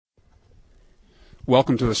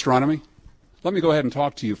Welcome to Astronomy. Let me go ahead and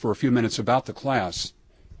talk to you for a few minutes about the class.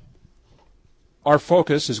 Our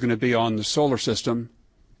focus is going to be on the solar system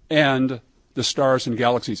and the stars and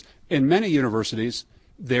galaxies. In many universities,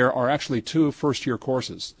 there are actually two first-year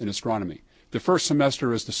courses in astronomy. The first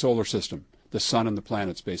semester is the solar system, the sun and the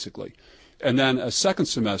planets, basically. And then a second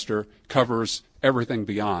semester covers everything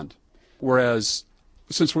beyond. Whereas,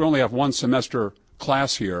 since we only have one semester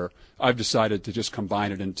class here, I've decided to just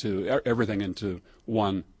combine it into everything into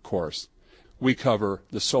one course. We cover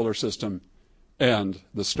the solar system and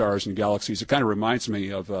the stars and galaxies. It kind of reminds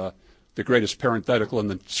me of the greatest parenthetical in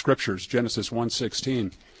the scriptures, Genesis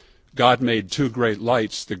 1:16. God made two great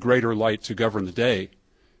lights, the greater light to govern the day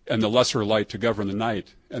and the lesser light to govern the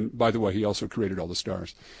night. And by the way, he also created all the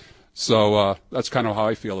stars. So that's kind of how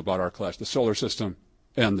I feel about our class, the solar system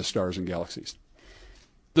and the stars and galaxies.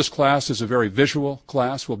 This class is a very visual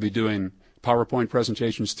class. We'll be doing PowerPoint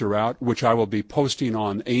presentations throughout, which I will be posting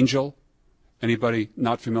on Evangel. Anybody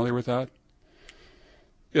not familiar with that?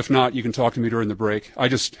 If not, you can talk to me during the break. I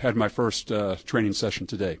just had my first training session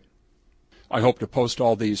today. I hope to post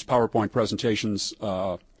all these PowerPoint presentations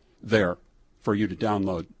there for you to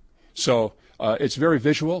download. So it's very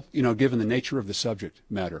visual, given the nature of the subject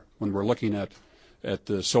matter. When we're looking at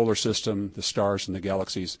the solar system, the stars, and the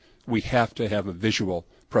galaxies, we have to have a visual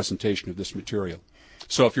presentation of this material.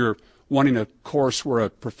 So if you're wanting a course where a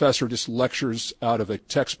professor just lectures out of a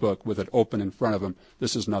textbook with it open in front of him,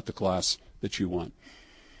 this is not the class that you want.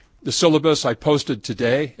 The syllabus I posted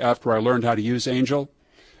today after I learned how to use Evangel,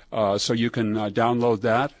 so you can download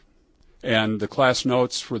that. And the class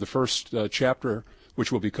notes for the first chapter,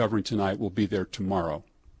 which we'll be covering tonight, will be there tomorrow.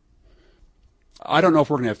 I don't know if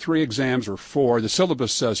we're going to have 3 exams or 4. The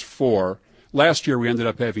syllabus says 4. Last year we ended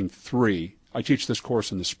up having 3. I teach this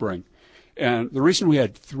course in the spring. And the reason we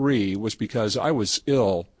had 3 was because I was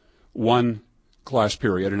ill one class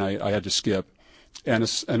period and I had to skip.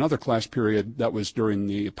 And another class period that was during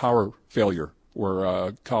the power failure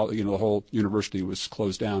where the whole university was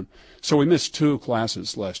closed down. So we missed 2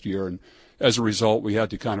 classes last year, and as a result we had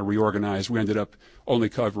to kind of reorganize. We ended up only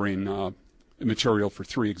covering material for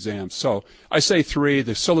 3 exams. So I say 3,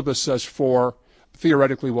 the syllabus says 4.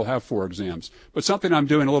 Theoretically we'll have 4 exams. But something I'm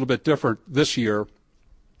doing a little bit different this year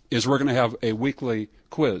is we're going to have a weekly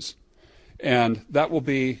quiz. And that will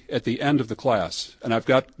be at the end of the class. And I've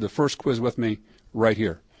got the first quiz with me right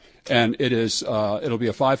here. And it'll be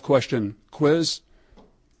a 5-question quiz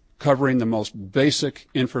covering the most basic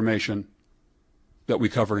information that we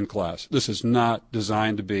cover in class. This is not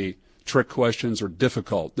designed to be trick questions or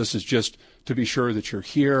difficult. This is just to be sure that you're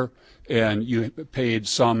here and you paid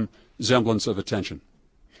some semblance of attention.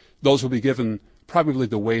 Those will be given probably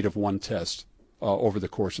the weight of one test over the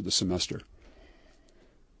course of the semester.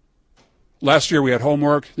 Last year we had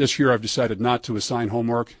homework. This year I've decided not to assign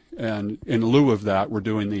homework, and in lieu of that we're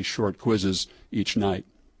doing these short quizzes each night.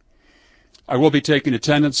 I will be taking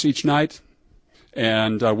attendance each night,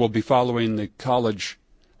 and we'll be following the college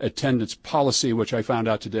attendance policy, which I found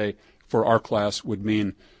out today for our class would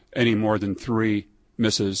mean any more than 3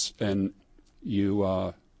 misses and you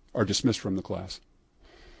are dismissed from the class.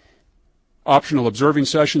 Optional observing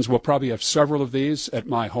sessions, we'll probably have several of these at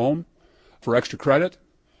my home for extra credit,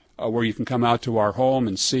 where you can come out to our home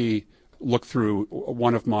and look through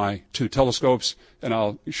one of my 2 telescopes, and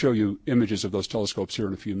I'll show you images of those telescopes here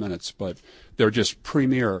in a few minutes, but they're just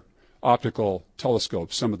premier optical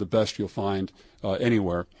telescopes, some of the best you'll find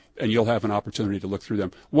anywhere, and you'll have an opportunity to look through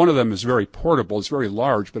them. One of them is very portable. It's very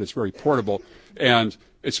large, but it's very portable, and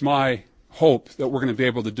it's my hope that we're going to be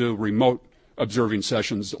able to do remote observing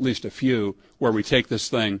sessions, at least a few, where we take this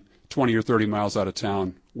thing 20 or 30 miles out of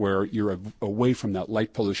town, where you're away from that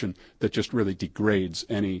light pollution that just really degrades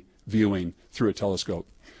any viewing through a telescope.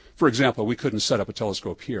 For example, we couldn't set up a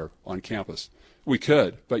telescope here on campus. We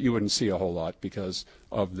could, but you wouldn't see a whole lot because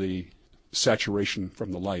of the saturation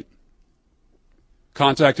from the light.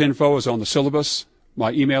 Contact info is on the syllabus,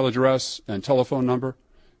 my email address and telephone number,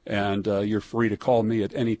 and you're free to call me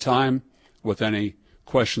at any time with any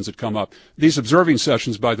questions that come up. These observing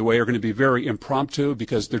sessions, by the way, are going to be very impromptu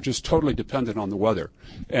because they're just totally dependent on the weather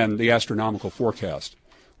and the astronomical forecast,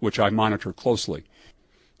 which I monitor closely.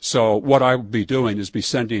 So what I will be doing is be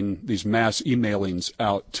sending these mass emailings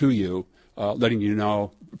out to you, letting you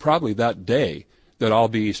know probably that day that I'll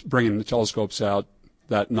be bringing the telescopes out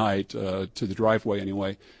that night to the driveway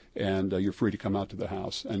anyway, and you're free to come out to the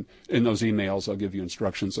house. And in those emails, I'll give you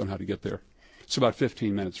instructions on how to get there. It's about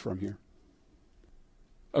 15 minutes from here.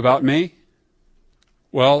 About me?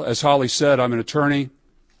 Well, as Holly said, I'm an attorney,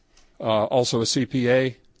 also a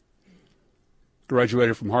CPA,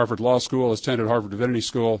 graduated from Harvard Law School, attended Harvard Divinity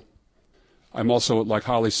School. I'm also, like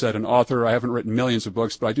Holly said, an author. I haven't written millions of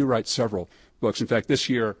books, but I do write several books. In fact, this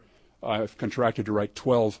year I've contracted to write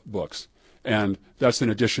 12 books, and that's in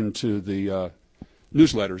addition to the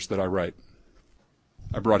newsletters that I write.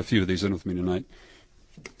 I brought a few of these in with me tonight.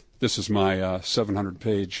 This is my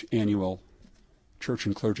 700-page annual church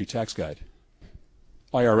and clergy tax guide.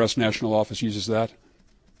 IRS National Office uses that.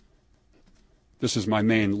 This is my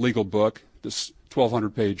main legal book, this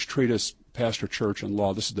 1,200-page treatise, Pastor, Church, and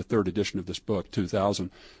Law. This is the third edition of this book,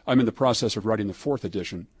 2000. I'm in the process of writing the fourth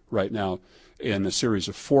edition right now in a series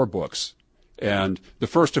of 4 books, and the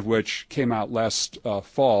first of which came out last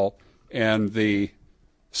fall, and the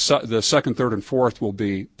second, third, and fourth will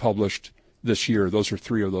be published this year. Those are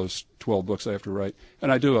 3 of those 12 books I have to write.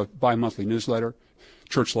 And I do a bi-monthly newsletter,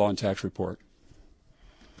 Church Law and Tax Report.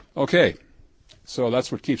 Okay, so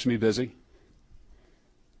that's what keeps me busy.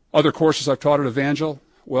 Other courses I've taught at Evangel,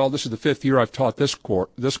 well, this is the 5th year I've taught this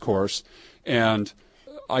course, and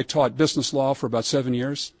I taught business law for about 7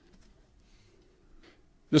 years.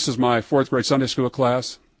 This is my 4th grade Sunday school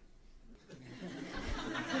class.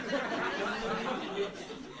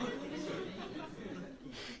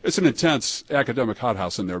 It's an intense academic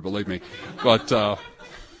hothouse in there, believe me. But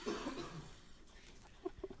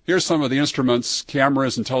here's some of the instruments,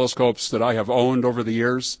 cameras, and telescopes that I have owned over the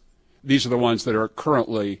years. These are the ones that are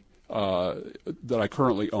currently that I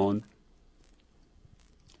currently own.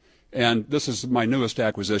 And this is my newest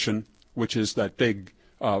acquisition, which is that big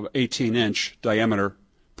 18-inch diameter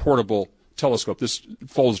portable telescope. This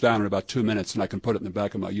folds down in about 2 minutes, and I can put it in the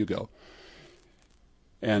back of my Yugo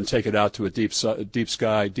and take it out to a deep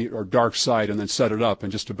sky or dark site, and then set it up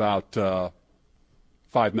in just about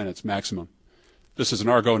 5 minutes maximum. This is an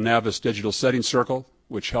Argo Navis digital setting circle,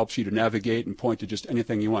 which helps you to navigate and point to just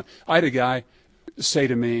anything you want. I had a guy say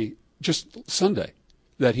to me just Sunday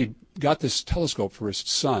that he got this telescope for his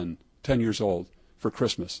son, 10 years old, for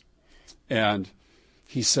Christmas. And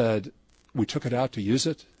he said, we took it out to use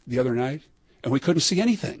it the other night, and we couldn't see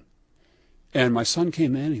anything. And my son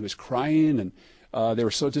came in, he was crying, and they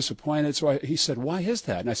were so disappointed. So he said, why is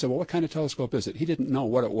that? And I said, well, what kind of telescope is it? He didn't know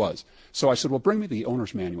what it was. So I said, well, bring me the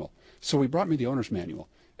owner's manual. So he brought me the owner's manual,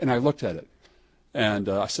 and I looked at it. And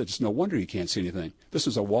I said, it's no wonder you can't see anything. This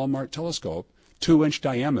is a Walmart telescope, 2-inch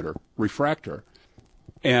diameter refractor,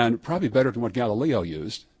 and probably better than what Galileo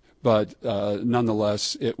used. But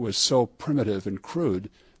nonetheless, it was so primitive and crude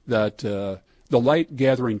that the light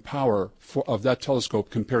gathering power of that telescope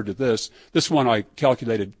compared to this one I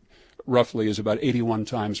calculated roughly is about 81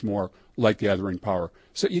 times more light gathering power.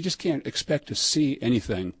 So you just can't expect to see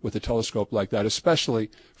anything with a telescope like that, especially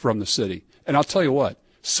from the city. And I'll tell you what,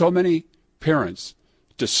 so many parents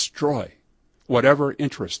destroy whatever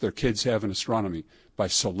interest their kids have in astronomy by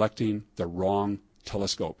selecting the wrong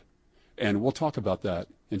telescope. And we'll talk about that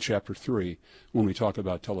in Chapter 3 when we talk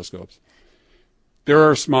about telescopes.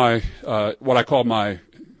 There's my, what I call my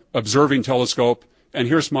observing telescope, and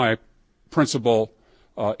here's my principal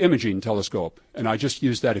imaging telescope. And I just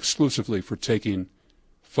use that exclusively for taking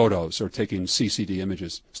photos or taking CCD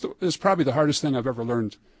images. So it's probably the hardest thing I've ever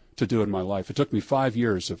learned to do in my life. It took me 5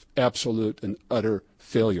 years of absolute and utter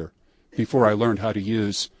failure before I learned how to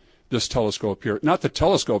use this telescope here. Not the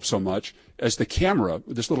telescope so much as the camera,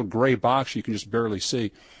 this little gray box you can just barely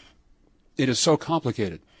see. It is so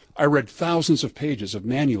complicated. I read thousands of pages of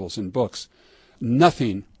manuals and books.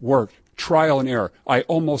 Nothing worked. Trial and error. I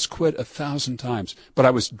almost quit 1,000 times, but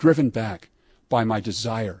I was driven back by my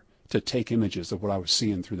desire to take images of what I was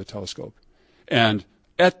seeing through the telescope. And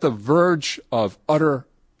at the verge of utter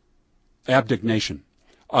abnegation,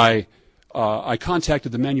 I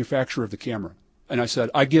contacted the manufacturer of the camera, and I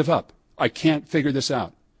said, I give up. I can't figure this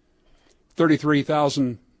out.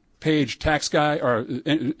 33,000-page tax guide or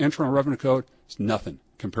Internal Revenue Code is nothing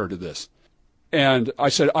compared to this. And I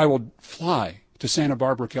said, I will fly to Santa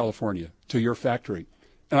Barbara, California, to your factory,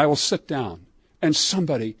 and I will sit down and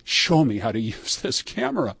somebody show me how to use this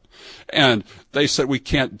camera. And they said, we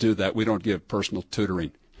can't do that. We don't give personal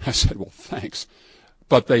tutoring. I said, well, thanks.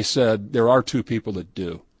 But they said, there are 2 people that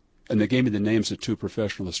do. And they gave me the names of 2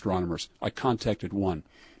 professional astronomers. I contacted one.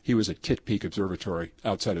 He was at Kitt Peak Observatory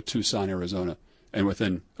outside of Tucson, Arizona. And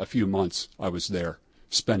within a few months, I was there,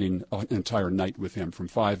 spending an entire night with him from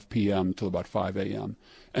 5 p.m. till about 5 a.m.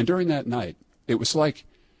 And during that night, it was like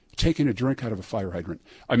taking a drink out of a fire hydrant.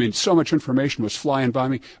 I mean, so much information was flying by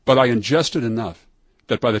me, but I ingested enough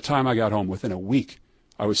that by the time I got home, within a week,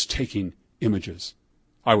 I was taking images.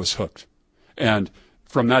 I was hooked. And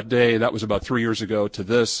from that day, that was about 3 years ago, to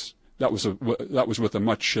this, that was with a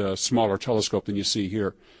much smaller telescope than you see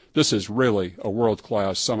here. This is really a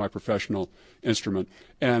world-class, semi-professional instrument.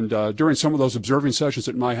 And during some of those observing sessions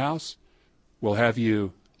at my house, we'll have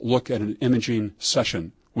you look at an imaging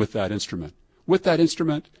session with that instrument. With that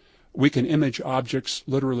instrument, we can image objects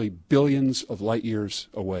literally billions of light years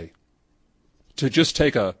away. To just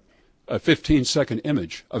take a 15-second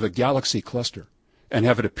image of a galaxy cluster and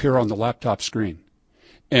have it appear on the laptop screen,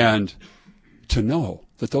 and to know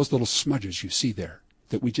that those little smudges you see there,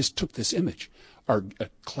 that we just took this image, are a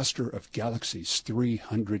cluster of galaxies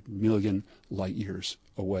 300 million light years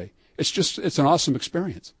away. It's an awesome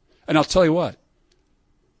experience. And I'll tell you what,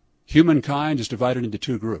 humankind is divided into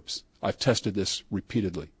two groups. I've tested this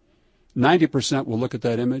repeatedly. 90% will look at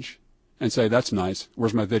that image and say, that's nice,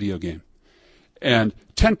 where's my video game? And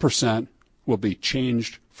 10% will be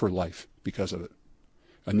changed for life because of it.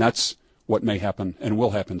 And that's what may happen and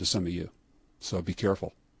will happen to some of you. So be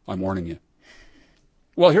careful. I'm warning you.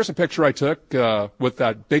 Well, here's a picture I took with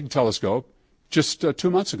that big telescope just 2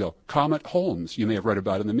 months ago. Comet Holmes, you may have read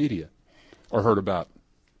about in the media or heard about.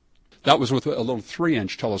 That was with a little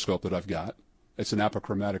 3-inch telescope that I've got. It's an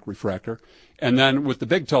apochromatic refractor. And then with the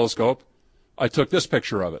big telescope, I took this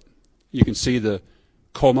picture of it. You can see the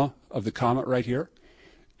coma of the comet right here.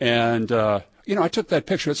 And, I took that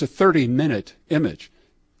picture. It's a 30-minute image.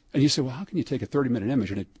 And you say, well, how can you take a 30-minute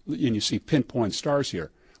image and you see pinpoint stars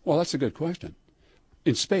here? Well, that's a good question.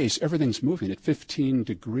 In space, everything's moving at 15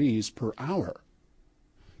 degrees per hour.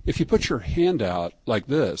 If you put your hand out like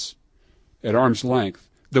this, at arm's length,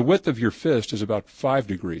 the width of your fist is about 5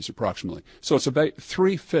 degrees approximately. So it's about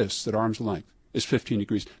 3 fists at arm's length is 15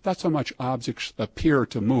 degrees. That's how much objects appear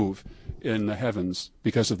to move in the heavens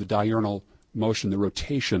because of the diurnal motion, the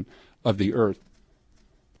rotation of the Earth.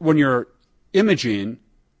 When you're imaging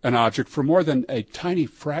an object for more than a tiny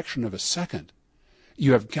fraction of a second,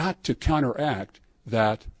 you have got to counteract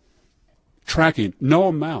that tracking. No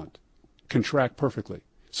amount can track perfectly.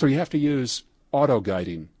 So you have to use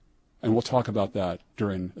auto-guiding. And we'll talk about that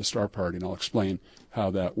during a star party, and I'll explain how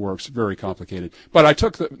that works. Very complicated. But I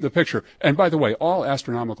took the picture. And by the way, all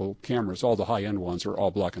astronomical cameras, all the high-end ones, are all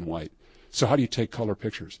black and white. So how do you take color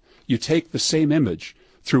pictures? You take the same image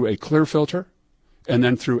through a clear filter, and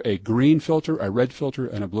then through a green filter, a red filter,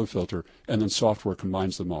 and a blue filter, and then software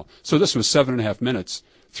combines them all. So this was 7.5 minutes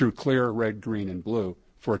through clear, red, green, and blue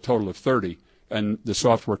for a total of 30. And the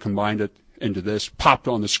software combined it into this, popped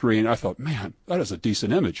on the screen. I thought, man, that is a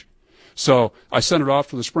decent image. So I sent it off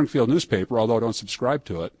to the Springfield newspaper, although I don't subscribe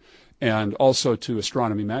to it, and also to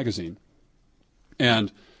Astronomy magazine.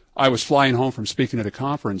 And I was flying home from speaking at a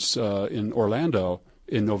conference in Orlando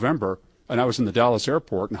in November, and I was in the Dallas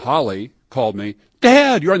airport, and Holly called me,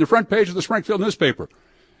 Dad, you're on the front page of the Springfield newspaper.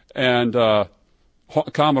 And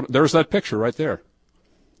there's that picture right there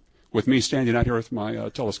with me standing out here with my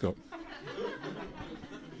telescope.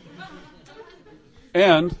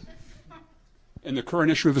 And in the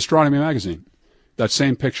current issue of Astronomy magazine, that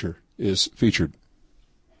same picture is featured.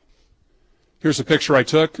 Here's a picture I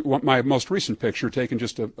took, my most recent picture taken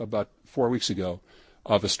just about 4 weeks ago,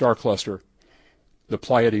 of a star cluster, the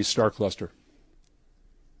Pleiades star cluster.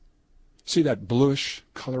 See that bluish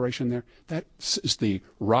coloration there? That is the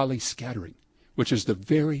Rayleigh scattering, which is the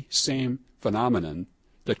very same phenomenon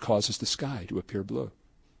that causes the sky to appear blue,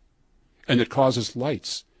 and that causes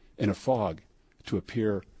lights in a fog to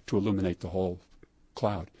appear to illuminate the whole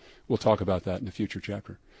cloud. We'll talk about that in a future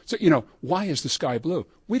chapter. So, why is the sky blue?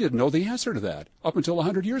 We didn't know the answer to that up until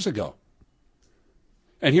 100 years ago.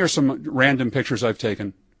 And here's some random pictures I've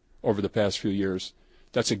taken over the past few years.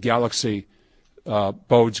 That's a galaxy,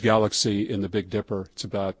 Bode's galaxy in the Big Dipper. It's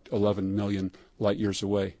about 11 million light years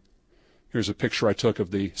away. Here's a picture I took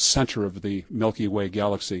of the center of the Milky Way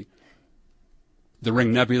galaxy. The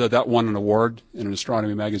Ring Nebula, that won an award in an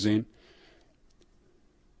Astronomy magazine.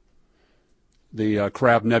 The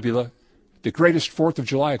Crab Nebula, the greatest 4th of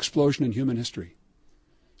July explosion in human history.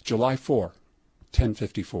 July 4,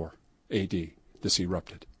 1054 A.D., this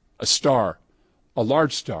erupted. A star, a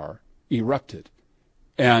large star, erupted,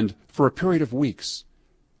 and for a period of weeks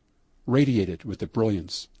radiated with the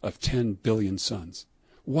brilliance of 10 billion suns.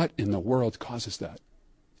 What in the world causes that?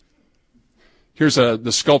 Here's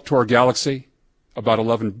the Sculptor galaxy, about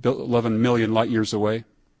 11 million light years away.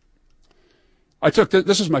 I took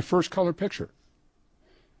this is my first color picture.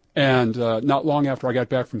 And not long after I got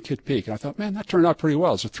back from Kitt Peak, and I thought, man, that turned out pretty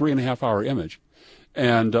well. It's a 3.5-hour image.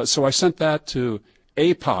 And so I sent that to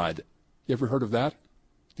APOD. You ever heard of that?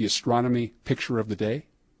 The Astronomy Picture of the Day?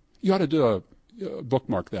 You ought to do a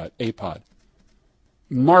bookmark that, APOD.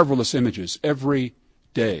 Marvelous images every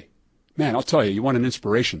day. Man, I'll tell you, you want an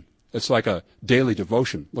inspiration. It's like a daily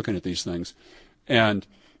devotion looking at these things. And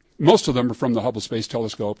most of them are from the Hubble Space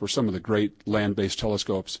Telescope or some of the great land-based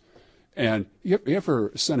telescopes. And you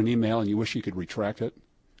ever send an email and you wish you could retract it?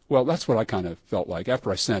 Well, that's what I kind of felt like.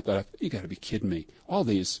 After I sent that, you got to be kidding me. All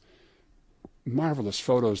these marvelous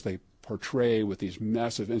photos they portray with these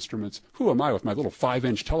massive instruments. Who am I with my little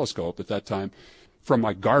 5-inch telescope at that time from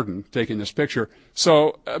my garden taking this picture?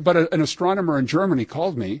 So, but an astronomer in Germany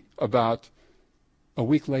called me about a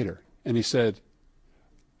week later, and he said,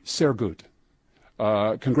 "Sehr gut.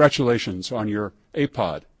 Congratulations on your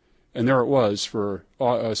APOD." And there it was for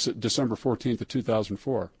December 14th of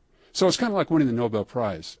 2004. So it's kind of like winning the Nobel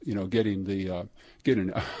Prize, getting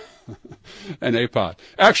an APOD.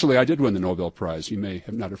 Actually, I did win the Nobel Prize. You may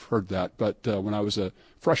not have heard that, but when I was a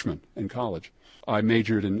freshman in college, I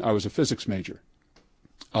was a physics major.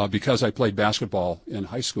 Because I played basketball in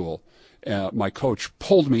high school, my coach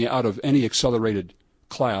pulled me out of any accelerated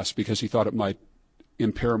class because he thought it might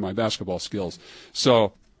impair my basketball skills.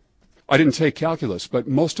 So I didn't take calculus, but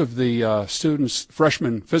most of the students,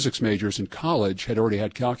 freshman physics majors in college, had already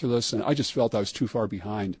had calculus, and I just felt I was too far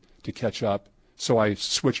behind to catch up. So I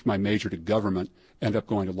switched my major to government, ended up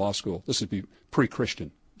going to law school. This would be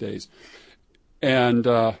pre-Christian days. And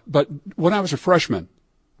but when I was a freshman,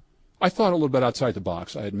 I thought a little bit outside the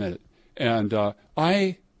box, I admit it. And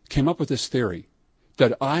I came up with this theory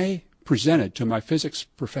that I presented to my physics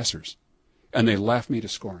professors, and they laughed me to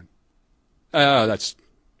scorn. That's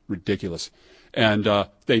ridiculous. And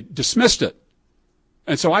they dismissed it.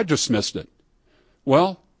 And so I dismissed it.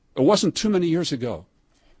 Well, it wasn't too many years ago.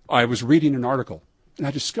 I was reading an article, and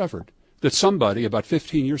I discovered that somebody about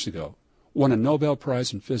 15 years ago won a Nobel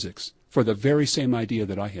Prize in physics for the very same idea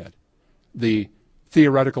that I had, the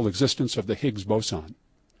theoretical existence of the Higgs boson.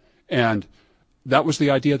 And that was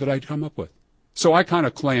the idea that I'd come up with. So I kind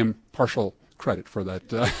of claim partial credit for that.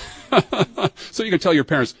 So you can tell your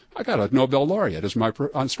parents, I got a Nobel laureate as my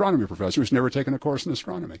astronomy professor who's never taken a course in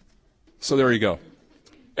astronomy. So there you go.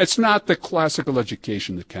 It's not the classical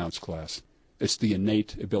education that counts, class. It's the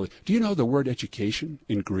innate ability. Do you know the word education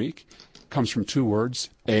in Greek comes from two words,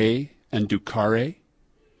 e and dukare?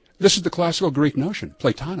 This is the classical Greek notion,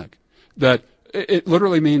 Platonic, that it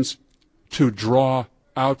literally means to draw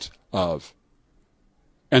out of.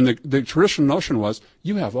 And the traditional notion was,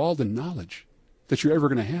 you have all the knowledge that you're ever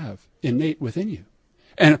going to have innate within you.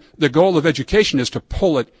 And the goal of education is to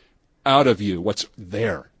pull it out of you, what's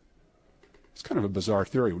there. It's kind of a bizarre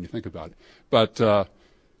theory when you think about it. But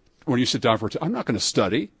when you sit down for I'm not going to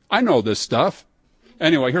study. I know this stuff.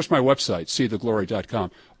 Anyway, here's my website,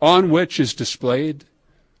 seetheglory.com, on which is displayed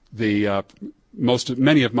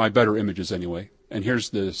many of my better images anyway. And here's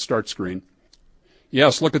the start screen.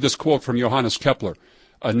 Yes, look at this quote from Johannes Kepler,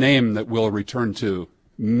 a name that we'll return to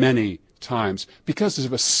many times because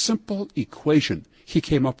of a simple equation he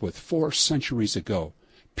came up with 4 centuries ago.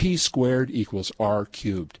 P squared equals R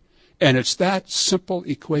cubed. And it's that simple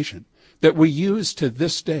equation that we use to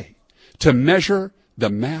this day to measure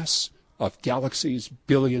the mass of galaxies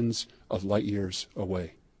billions of light years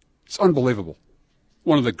away. It's unbelievable.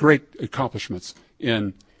 One of the great accomplishments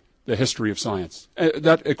in the history of science.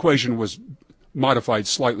 That equation was modified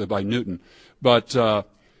slightly by Newton, but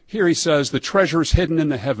here he says, the treasures hidden in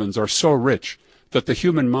the heavens are so rich that the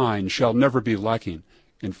human mind shall never be lacking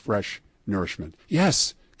in fresh nourishment.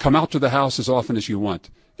 Yes, come out to the house as often as you want,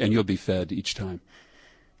 and you'll be fed each time.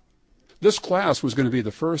 This class was going to be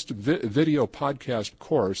the first video podcast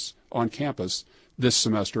course on campus this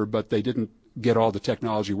semester, but they didn't get all the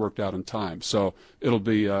technology worked out in time, so it'll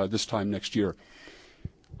be this time next year.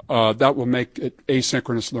 That will make it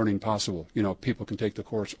asynchronous learning possible. People can take the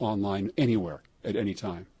course online anywhere at any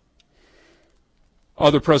time.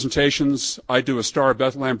 Other presentations, I do a Star of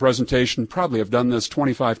Bethlehem presentation. Probably have done this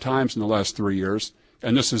 25 times in the last 3 years.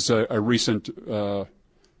 And this is a recent,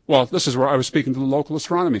 this is where I was speaking to the local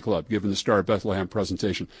astronomy club, giving the Star of Bethlehem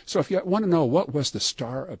presentation. So if you want to know what was the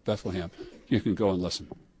Star of Bethlehem, you can go and listen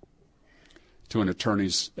to an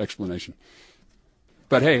attorney's explanation.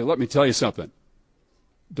 But hey, let me tell you something.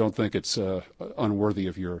 Don't think it's unworthy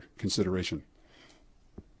of your consideration.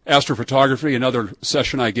 Astrophotography, another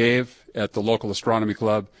session I gave at the local astronomy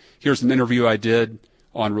club. Here's an interview I did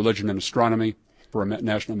on religion and astronomy for a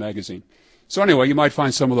national magazine. So anyway, you might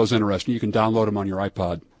find some of those interesting. You can download them on your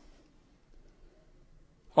iPod.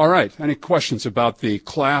 All right, any questions about the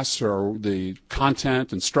class or the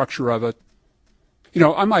content and structure of it?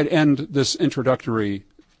 I might end this introductory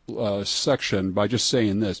section by just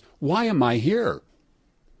saying this. Why am I here?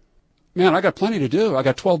 Man, I got plenty to do. I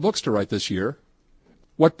got 12 books to write this year.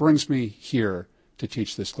 What brings me here to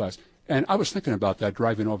teach this class? And I was thinking about that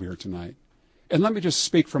driving over here tonight. And let me just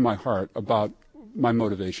speak from my heart about my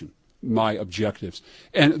motivation, my objectives.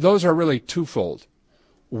 And those are really twofold.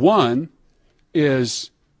 One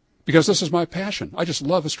is because this is my passion. I just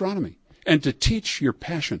love astronomy. and to teach your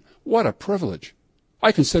passion. What a privilege.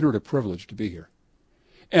 I consider it a privilege to be here.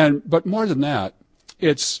 But more than that,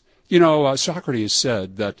 it's, Socrates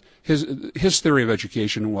said that his theory of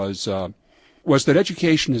education was that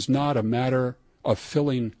education is not a matter of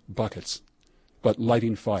filling buckets, but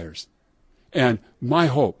lighting fires. And my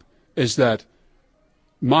hope is that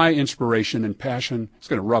my inspiration and passion is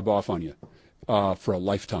going to rub off on you for a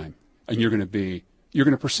lifetime, and you're going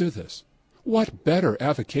to pursue this. What better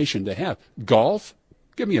avocation to have? Golf?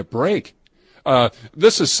 Give me a break.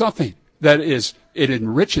 This is something that it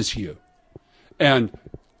enriches you, and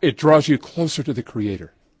it draws you closer to the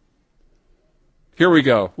Creator. Here we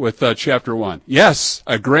go with chapter 1. Yes,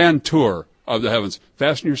 a grand tour of the heavens.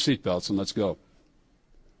 Fasten your seatbelts and let's go.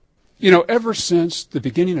 Ever since the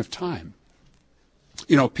beginning of time,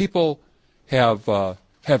 people have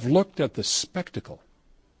looked at the spectacle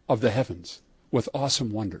of the heavens with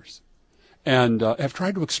awesome wonders and have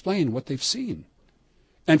tried to explain what they've seen.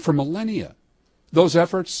 And for millennia, those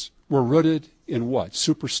efforts were rooted in what?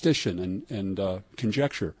 Superstition and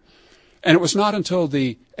conjecture. And it was not until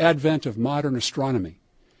the advent of modern astronomy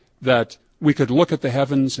that we could look at the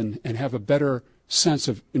heavens and have a better sense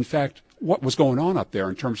of, in fact, what was going on up there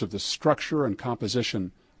in terms of the structure and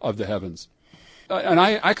composition of the heavens. And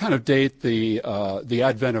I kind of date the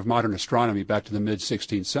advent of modern astronomy back to the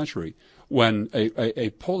mid-16th century when a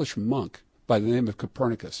Polish monk by the name of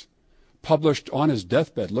Copernicus published on his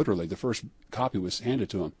deathbed, literally, the first copy was handed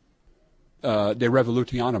to him, De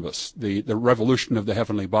Revolutionibus, the revolution of the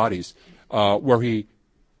heavenly bodies, where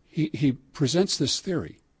he presents this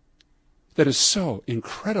theory that is so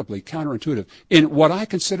incredibly counterintuitive in what I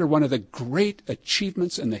consider one of the great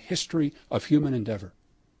achievements in the history of human endeavor.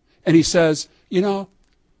 And he says,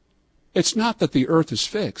 it's not that the earth is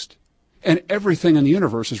fixed and everything in the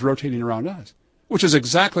universe is rotating around us, which is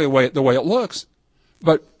exactly the way it looks.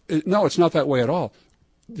 But no, it's not that way at all.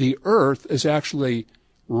 The earth is actually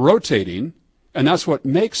rotating, and that's what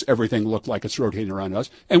makes everything look like it's rotating around us,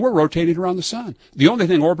 and we're rotating around the sun. The only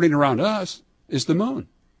thing orbiting around us is the moon.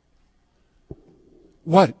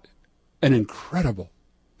 What an incredible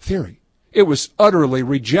theory. It was utterly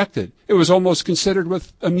rejected. It was almost considered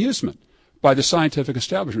with amusement by the scientific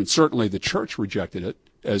establishment. Certainly the church rejected it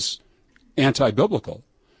as anti-biblical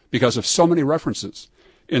because of so many references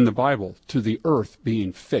in the Bible to the earth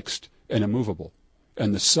being fixed and immovable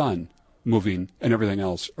and the sun moving and everything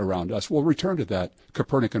else around us. We'll return to that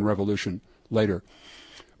Copernican revolution later.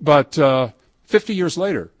 But 50 years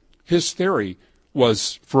later, his theory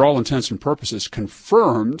was, for all intents and purposes,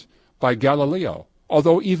 confirmed by Galileo,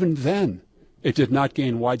 although even then it did not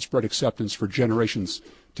gain widespread acceptance for generations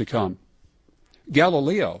to come.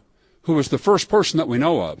 Galileo, who was the first person that we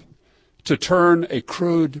know of to turn a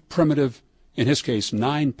crude, primitive, in his case,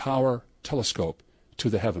 9-power telescope to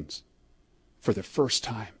the heavens for the first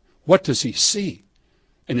time. What does he see?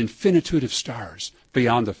 An infinitude of stars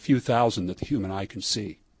beyond the few thousand that the human eye can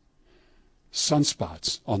see.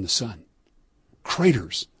 Sunspots on the sun,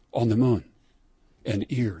 craters on the moon, and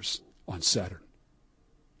ears on Saturn.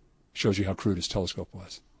 Shows you how crude his telescope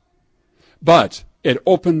was. But it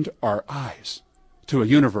opened our eyes to a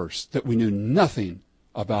universe that we knew nothing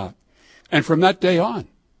about. And from that day on,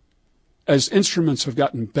 as instruments have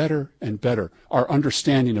gotten better and better, our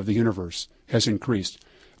understanding of the universe has increased.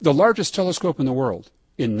 The largest telescope in the world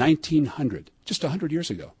in 1900, just 100 years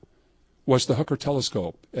ago, was the Hooker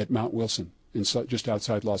telescope at Mount Wilson, just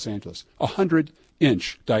outside Los Angeles.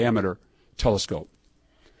 100-inch diameter telescope.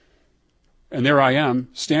 And there I am,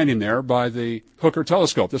 standing there by the Hooker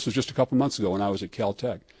telescope. This was just a couple months ago when I was at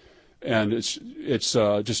Caltech. And it's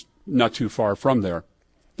just not too far from there.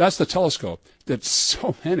 That's the telescope that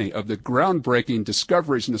so many of the groundbreaking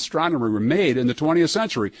discoveries in astronomy were made in the 20th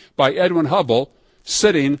century by Edwin Hubble,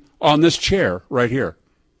 sitting on this chair right here.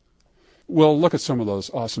 We'll look at some of those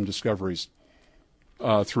awesome discoveries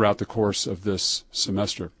throughout the course of this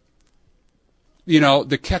semester.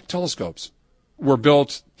 The Keck telescopes were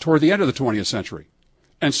built toward the end of the 20th century.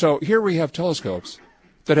 And so here we have telescopes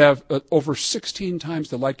that have over 16 times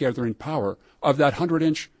the light-gathering power of that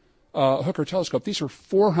 100-inch Hooker telescope. These are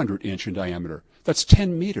 400-inch in diameter. That's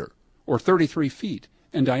 10 meter, or 33 feet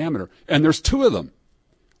in diameter. And there's two of them.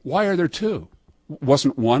 Why are there two?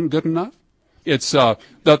 Wasn't one good enough? It's that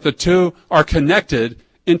the two are connected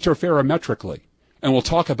interferometrically. And we'll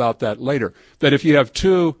talk about that later. That if you have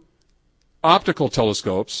two optical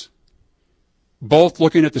telescopes, both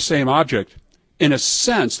looking at the same object, in a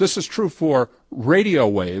sense, this is true for radio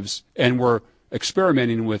waves, and we're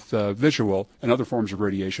experimenting with visual and other forms of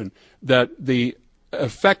radiation, that the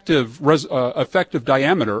effective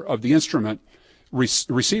diameter of the instrument,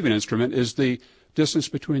 receiving instrument, is the distance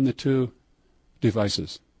between the two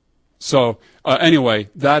devices. So anyway,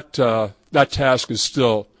 that task is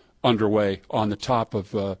still underway on the top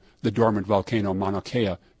of the dormant volcano Mauna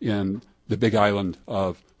Kea in the big island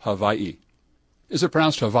of Hawaii. Is it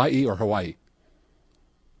pronounced Hawaii or Hawaii?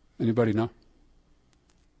 Anybody know?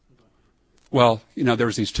 Well, there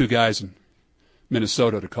was these two guys in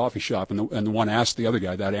Minnesota at a coffee shop, and the one asked the other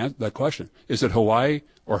guy that question. Is it Hawaii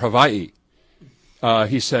or Hawaii?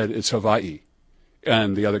 He said, it's Hawaii.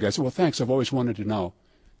 And the other guy said, well, thanks, I've always wanted to know.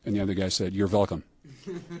 And the other guy said, you're welcome.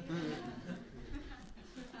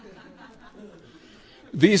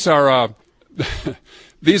 These are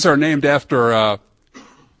named after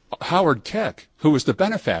Howard Keck, who was the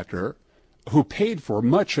benefactor who paid for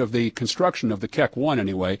much of the construction of the Keck 1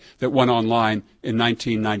 anyway, that went online in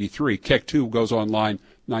 1993. Keck 2 goes online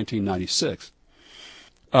 1996.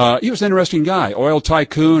 He was an interesting guy, oil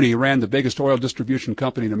tycoon. He ran the biggest oil distribution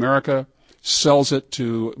company in America, sells it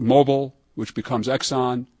to Mobil, which becomes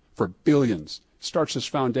Exxon, for billions. Starts this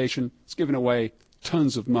foundation. It's giving away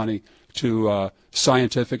tons of money to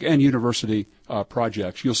scientific and university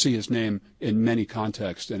projects. You'll see his name in many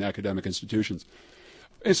contexts in academic institutions.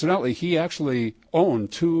 Incidentally, he actually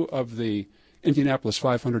owned two of the Indianapolis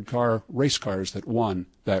 500 car race cars that won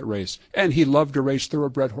that race. And he loved to race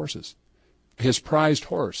thoroughbred horses. His prized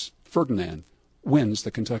horse, Ferdinand, wins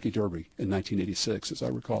the Kentucky Derby in 1986, as I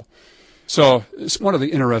recall. So it's one of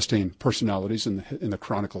the interesting personalities in the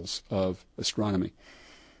chronicles of astronomy.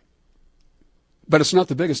 But it's not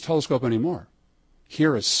the biggest telescope anymore.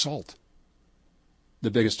 Here is SALT,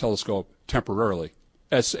 the biggest telescope temporarily.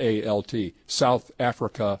 SALT, South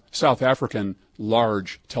African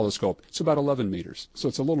Large Telescope. It's about 11 meters, so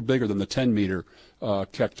it's a little bigger than the 10-meter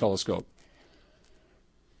Keck telescope.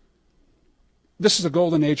 This is a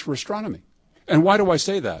golden age for astronomy. And why do I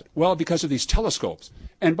say that? Well, because of these telescopes.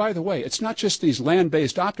 And by the way, it's not just these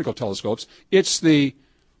land-based optical telescopes. It's the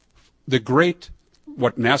great,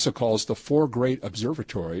 what NASA calls the 4 great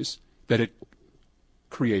observatories that it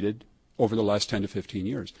created over the last 10 to 15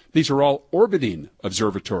 years. These are all orbiting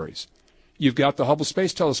observatories. You've got the Hubble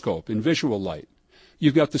Space Telescope in visual light.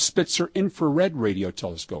 You've got the Spitzer Infrared Radio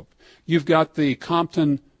Telescope. You've got the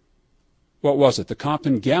Compton, the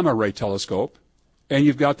Compton Gamma Ray Telescope, and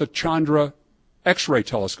you've got the Chandra X-ray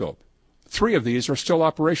Telescope. 3 of these are still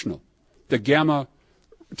operational. The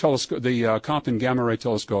Compton Gamma Ray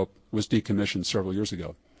Telescope was decommissioned several years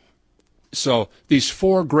ago. So these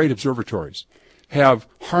 4 great observatories have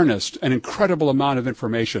harnessed an incredible amount of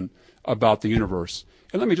information about the universe.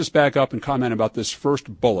 And let me just back up and comment about this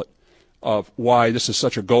first bullet of why this is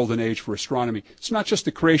such a golden age for astronomy. It's not just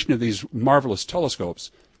the creation of these marvelous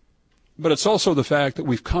telescopes, but it's also the fact that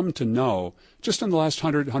we've come to know, just in the last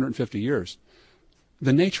 150 years,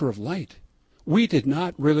 the nature of light. We did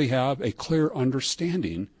not really have a clear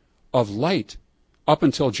understanding of light up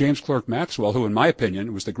until James Clerk Maxwell, who in my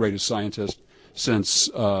opinion was the greatest scientist since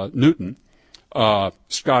Newton,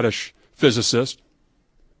 Scottish physicist.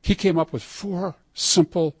 He came up with 4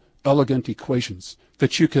 simple, elegant equations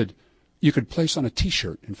that you could place on a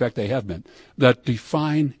T-shirt. In fact, they have been, that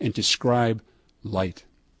define and describe light.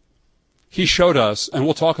 He showed us, and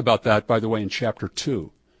we'll talk about that, by the way, in Chapter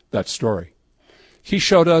 2, that story. He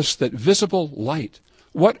showed us that visible light,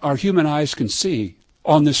 what our human eyes can see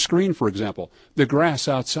on this screen, for example, the grass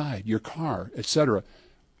outside, your car, etc.,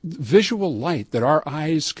 visual light that our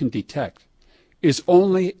eyes can detect is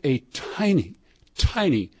only a tiny,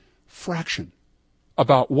 tiny fraction,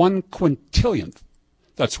 about 1 quintillionth.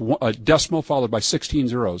 That's a decimal followed by 16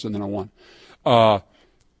 zeros and then a 1.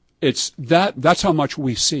 That's how much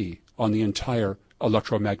we see on the entire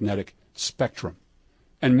electromagnetic spectrum.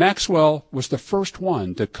 And Maxwell was the first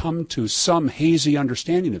one to come to some hazy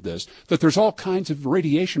understanding of this, that there's all kinds of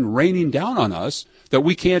radiation raining down on us that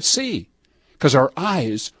we can't see, because our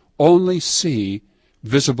eyes only see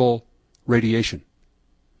visible radiation.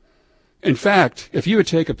 In fact, if you would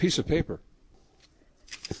take a piece of paper,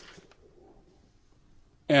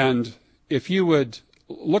 and if you would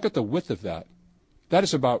look at the width of that, that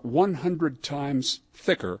is about 100 times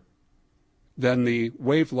thicker than the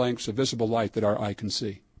wavelengths of visible light that our eye can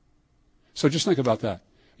see. So just think about that.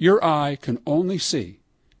 Your eye can only see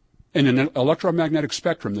in an electromagnetic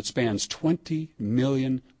spectrum that spans 20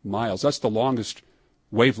 million miles. That's the longest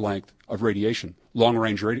wavelength of radiation,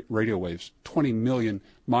 long-range radio waves, 20 million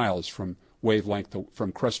miles from wavelength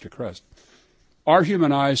from crest to crest. Our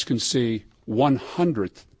human eyes can see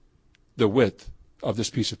 1/100th the width of this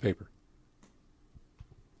piece of paper.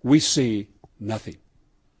 We see nothing.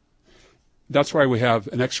 That's why we have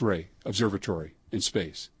an X-ray observatory in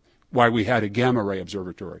space. why we had a gamma ray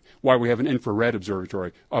observatory, why we have an infrared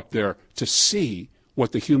observatory up there to see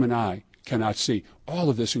what the human eye cannot see. All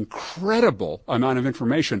of this incredible amount of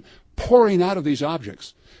information pouring out of these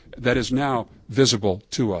objects that is now visible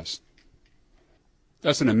to us.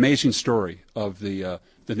 That's an amazing story of the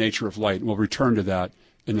nature of light, and we'll return to that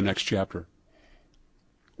in the next chapter.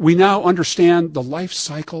 We now understand the life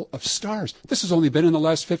cycle of stars. This has only been in the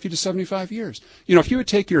last 50 to 75 years. You know, if you would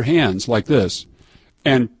take your hands like this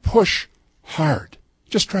and push hard,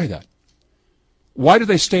 just try that. Why do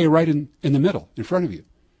they stay right in the middle, in front of you?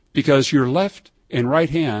 Because your left and right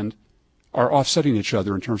hand are offsetting each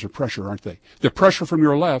other in terms of pressure, aren't they? The pressure from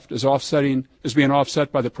your left is being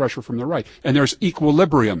offset by the pressure from the right. And there's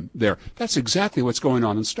equilibrium there. That's exactly what's going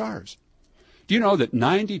on in stars. Do you know that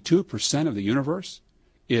 92% of the universe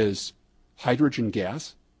is hydrogen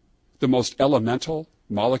gas? The most elemental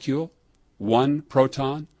molecule, one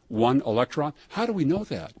proton, one electron. How do we know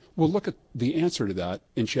that? We'll look at the answer to that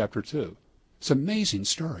in chapter 2. It's an amazing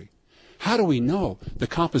story. How do we know the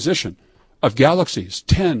composition of galaxies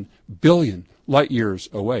 10 billion light years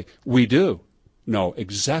away? We do know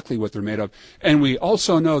exactly what they're made of. And we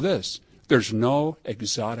also know this. There's no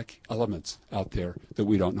exotic elements out there that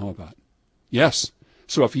we don't know about. Yes.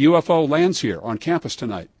 So if a UFO lands here on campus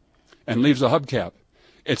tonight and leaves a hubcap,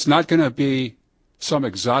 it's not going to be some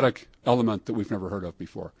exotic element that we've never heard of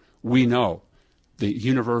before. We know the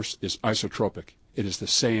universe is isotropic. It is the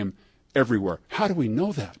same everywhere. How do we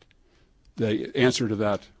know that? The answer to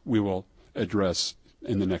that we will address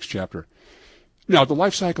in the next chapter. Now, the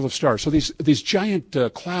life cycle of stars. So these giant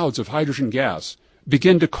clouds of hydrogen gas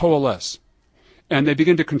begin to coalesce, and they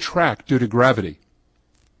begin to contract due to gravity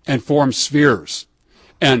and form spheres.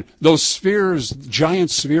 And those spheres,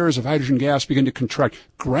 giant spheres of hydrogen gas, begin to contract.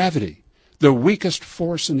 Gravity, the weakest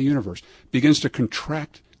force in the universe, begins to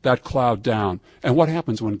contract that cloud down. And what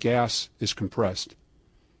happens when gas is compressed?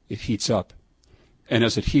 It heats up. And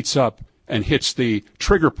as it heats up and hits the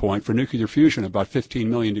trigger point for nuclear fusion, about 15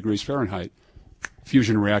 million degrees Fahrenheit,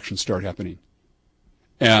 fusion reactions start happening.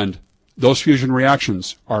 And those fusion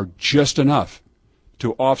reactions are just enough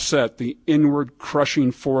to offset the inward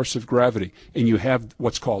crushing force of gravity, and you have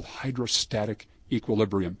what's called hydrostatic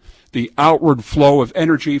equilibrium. The outward flow of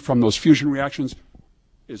energy from those fusion reactions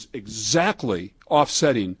is exactly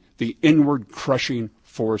offsetting the inward crushing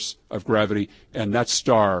force of gravity, and that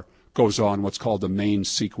star goes on what's called the main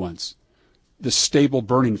sequence. The stable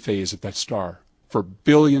burning phase of that star. For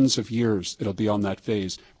billions of years, it'll be on that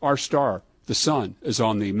phase. Our star, the sun, is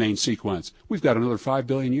on the main sequence. We've got another 5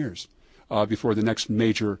 billion years before the next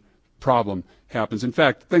major problem happens. In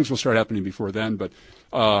fact, things will start happening before then, but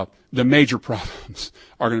the major problems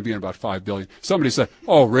are going to be in about 5 billion. Somebody said,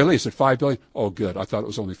 oh, really? Is it 5 billion? Oh, good. I thought it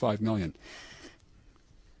was only 5 million.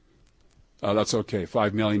 That's okay.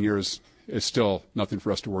 5 million years is still nothing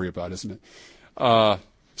for us to worry about, isn't it?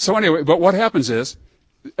 So anyway, but what happens is,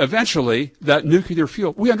 eventually, that nuclear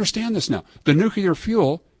fuel, we understand this now, the nuclear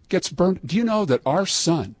fuel gets burned. Do you know that our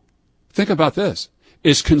sun, think about this,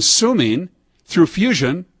 is consuming, through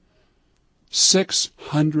fusion,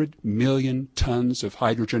 600 million tons of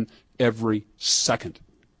hydrogen every second?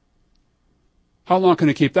 How long can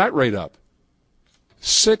it keep that rate up?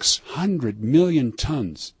 600 million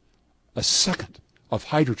tons a second of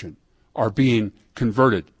hydrogen are being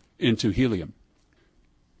converted into helium.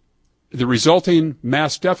 The resulting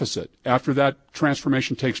mass deficit after that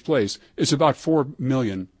transformation takes place is about 4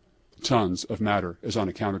 million tons of matter is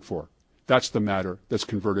unaccounted for. That's the matter that's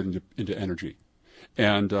converted into energy.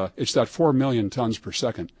 And it's that 4 million tons per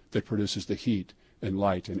second that produces the heat and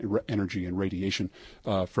light and energy and radiation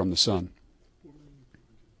from the sun.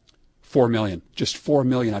 4 million, just 4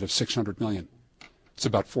 million out of 600 million. It's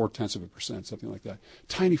about 0.4%, something like that.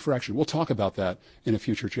 Tiny fraction. We'll talk about that in a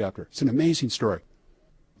future chapter. It's an amazing story.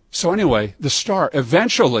 So anyway, the star,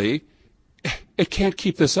 eventually, it can't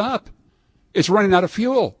keep this up. It's running out of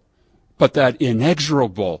fuel. But that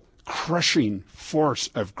inexorable, crushing force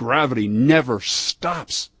of gravity never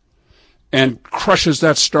stops and crushes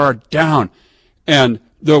that star down. And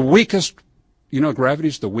the weakest, gravity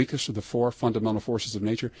is the weakest of the 4 fundamental forces of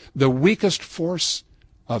nature. The weakest force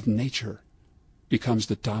of nature becomes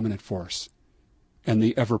the dominant force and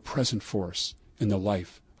the ever-present force in the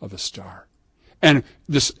life of a star. And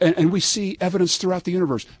we see evidence throughout the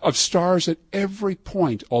universe of stars at every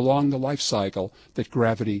point along the life cycle that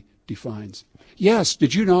gravity defines. Yes,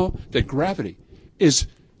 did you know that gravity is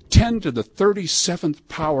 10 to the 37th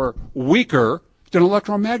power weaker than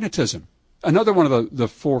electromagnetism? Another one of the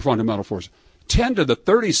 4 fundamental forces. 10 to the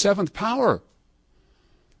 37th power.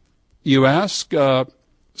 You ask,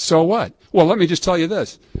 so what? Well, let me just tell you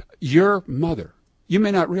this. Your mother, You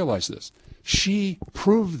may not realize this. She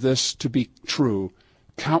proved this to be true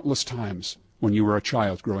countless times when you were a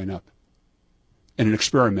child growing up in an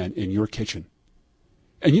experiment in your kitchen.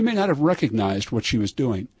 And you may not have recognized what she was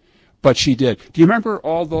doing, but she did. Do you remember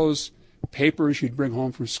all those papers you'd bring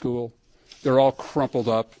home from school? They're all crumpled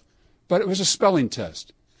up, but it was a spelling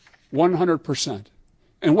test, 100%.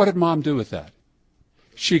 And what did Mom do with that?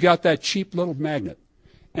 She got that cheap little magnet,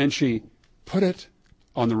 and she put it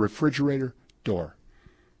on the refrigerator door,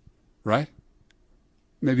 right?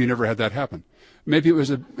 Maybe you never had that happen. Maybe it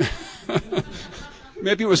was a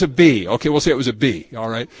maybe it was a B. Okay, we'll say it was a B, all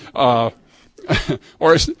right?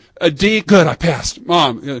 Or a D. Good, I passed.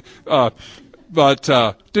 Mom. But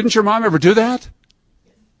didn't your mom ever do that?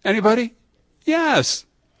 Anybody? Yes.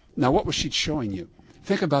 Now, what was she showing you?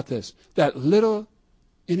 Think about this. That little,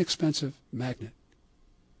 inexpensive magnet.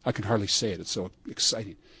 I can hardly say it. It's so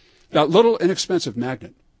exciting. That little, inexpensive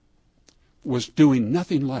magnet was doing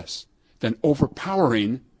nothing less than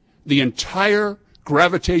overpowering the entire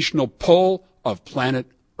gravitational pull of planet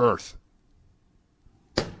Earth.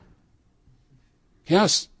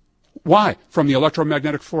 Yes. Why? From the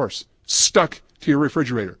electromagnetic force stuck to your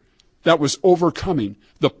refrigerator. That was overcoming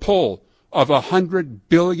the pull of 100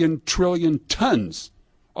 billion trillion tons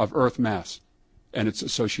of Earth mass and its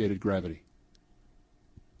associated gravity.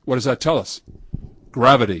 What does that tell us?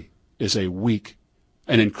 Gravity is a weak,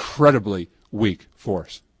 an incredibly weak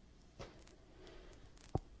force.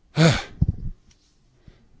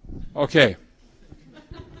 Okay.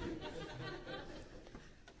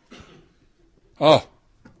 Oh,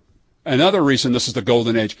 another reason this is the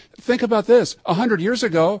golden age. Think about this. 100 years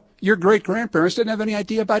ago, your great-grandparents didn't have any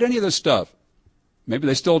idea about any of this stuff. Maybe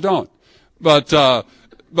they still don't. But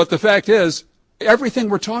the fact is, everything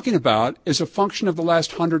we're talking about is a function of the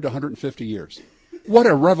last 100 to 150 years. What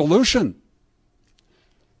a revolution.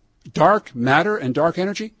 Dark matter and dark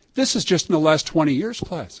energy, this is just in the last 20 years,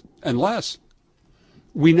 class, and less.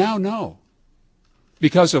 We now know,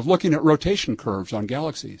 because of looking at rotation curves on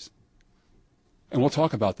galaxies, and we'll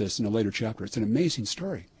talk about this in a later chapter. It's an amazing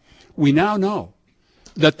story. We now know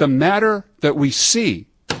that the matter that we see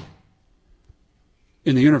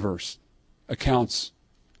in the universe accounts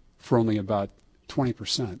for only about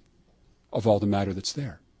 20% of all the matter that's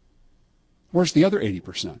there. Where's the other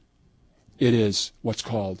 80%? It is what's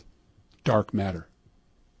called dark matter.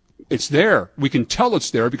 It's there. We can tell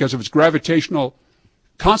it's there because of its gravitational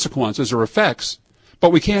consequences or effects,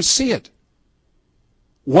 but we can't see it.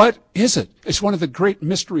 What is it? It's one of the great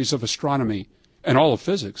mysteries of astronomy and all of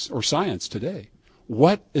physics or science today.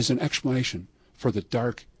 What is an explanation for the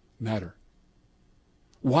dark matter?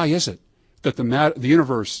 Why is it that the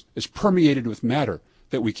universe is permeated with matter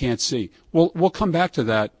that we can't see? We'll come back to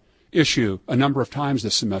that issue a number of times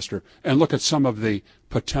this semester and look at some of the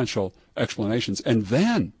potential explanations. And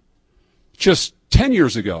then, just 10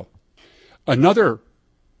 years ago, another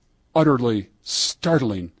utterly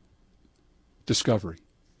startling discovery,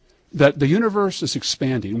 that the universe is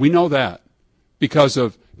expanding. We know that because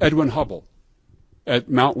of Edwin Hubble at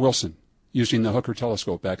Mount Wilson using the Hooker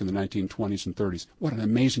telescope back in the 1920s and 30s. What an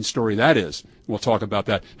amazing story that is. We'll talk about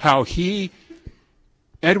that. How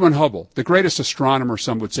Edwin Hubble, the greatest astronomer,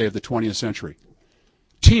 some would say, of the 20th century,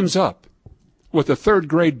 teams up with a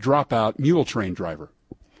third-grade dropout mule train driver,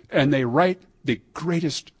 and they write the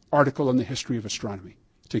greatest article in the history of astronomy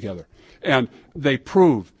together. And they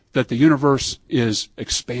prove that the universe is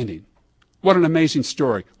expanding. What an amazing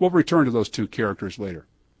story. We'll return to those two characters later.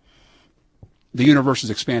 The universe is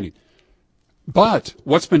expanding. But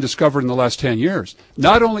what's been discovered in the last 10 years,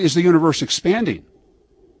 not only is the universe expanding,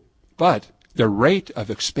 but the rate of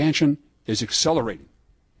expansion is accelerating.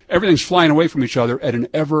 Everything's flying away from each other at an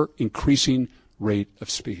ever-increasing rate of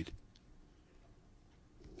speed.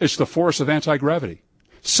 It's the force of anti-gravity.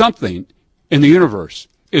 Something in the universe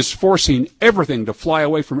is forcing everything to fly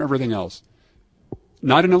away from everything else.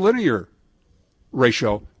 Not in a linear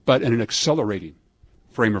ratio, but in an accelerating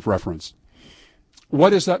frame of reference.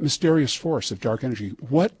 What is that mysterious force of dark energy?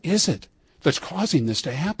 What is it that's causing this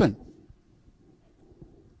to happen?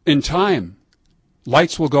 In time,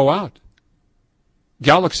 lights will go out.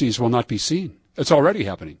 Galaxies will not be seen. It's already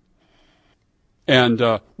happening. And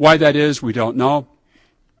why that is, we don't know.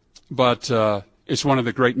 But it's one of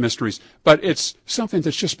the great mysteries. But it's something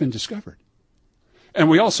that's just been discovered. And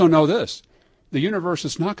we also know this. The universe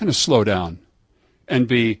is not going to slow down and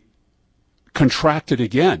be contracted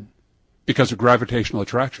again because of gravitational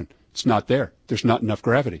attraction. It's not there. There's not enough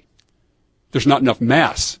gravity. There's not enough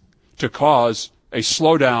mass to cause a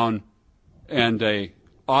slowdown and a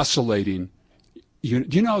oscillating. Do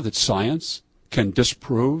you know that science can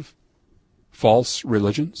disprove false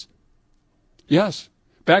religions? Yes.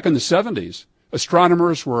 Back in the 70s,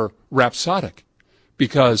 astronomers were rhapsodic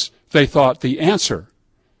because they thought the answer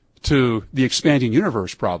to the expanding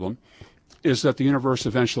universe problem is that the universe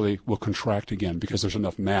eventually will contract again because there's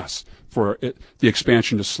enough mass for the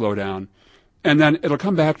expansion to slow down. And then it'll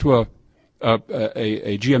come back to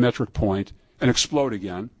a geometric point and explode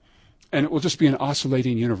again, and it will just be an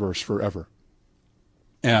oscillating universe forever.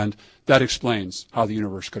 And that explains how the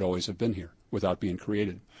universe could always have been here without being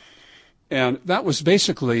created. And that was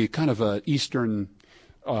basically kind of an Eastern,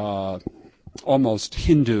 almost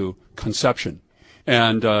Hindu conception.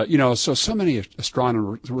 And, so many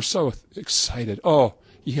astronomers were so excited. Oh,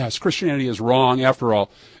 yes, Christianity is wrong after all,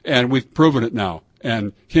 and we've proven it now.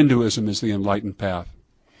 And Hinduism is the enlightened path.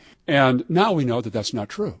 And now we know that that's not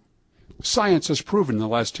true. Science has proven in the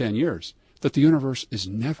last 10 years that the universe is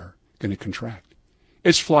never going to contract.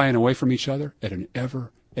 It's flying away from each other at an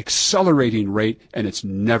ever accelerating rate, and it's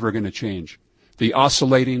never going to change. The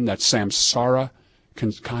oscillating, that samsara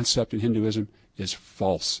concept in Hinduism is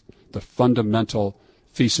false. The fundamental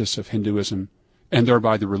thesis of Hinduism, and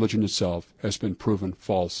thereby the religion itself, has been proven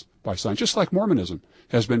false by science, just like Mormonism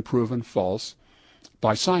has been proven false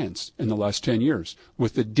by science in the last 10 years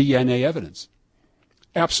with the DNA evidence.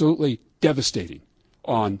 Absolutely devastating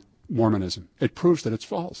on Mormonism. It proves that it's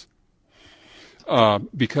false.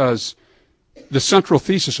 Because the central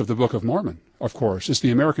thesis of the Book of Mormon, of course, is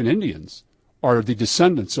the American Indians are the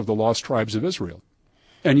descendants of the lost tribes of Israel.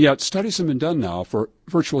 And yet studies have been done now for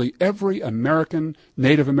virtually every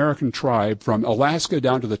Native American tribe from Alaska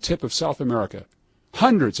down to the tip of South America.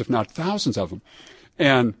 Hundreds, if not thousands of them.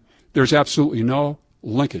 And there's absolutely no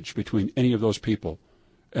linkage between any of those people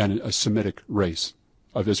and a Semitic race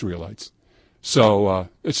of Israelites. So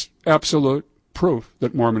it's absolute proof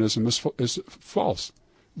that Mormonism is false.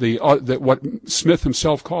 That what Smith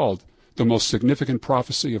himself called the most significant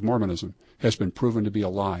prophecy of Mormonism has been proven to be a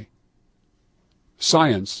lie.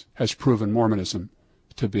 Science has proven Mormonism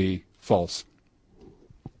to be false.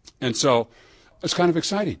 And so it's kind of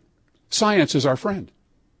exciting. Science is our friend.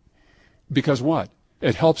 Because what?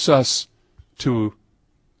 It helps us to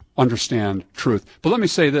understand truth. But let me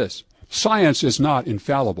say this. Science is not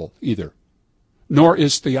infallible either, nor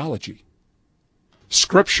is theology.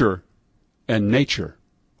 Scripture and nature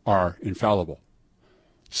are infallible.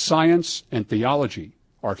 Science and theology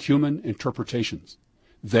are human interpretations.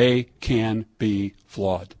 They can be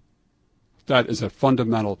flawed. That is a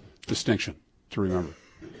fundamental distinction to remember.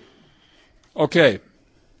 Okay.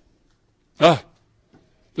 The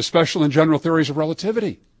special and general theories of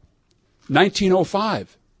relativity.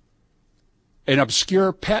 1905. An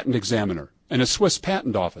obscure patent examiner in a Swiss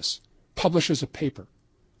patent office publishes a paper.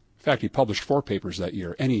 In fact, he published 4 papers that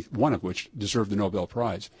year, any one of which deserved the Nobel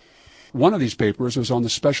Prize. One of these papers was on the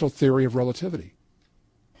special theory of relativity.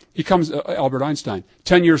 Albert Einstein.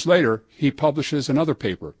 10 years later, he publishes another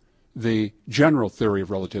paper, the general theory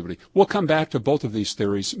of relativity. We'll come back to both of these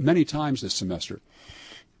theories many times this semester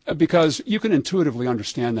because you can intuitively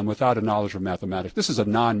understand them without a knowledge of mathematics. This is a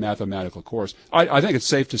non-mathematical course. I think it's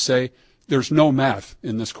safe to say there's no math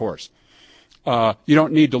in this course. You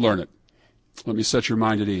don't need to learn it. Let me set your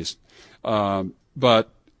mind at ease. But,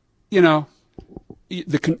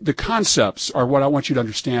 the concepts are what I want you to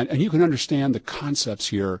understand, and you can understand the concepts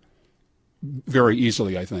here very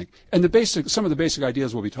easily, I think. And some of the basic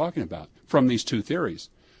ideas we'll be talking about from these 2 theories.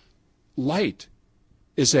 Light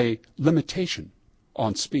is a limitation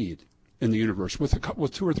on speed in the universe, with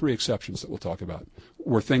 2 or 3 exceptions that we'll talk about,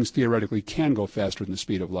 where things theoretically can go faster than the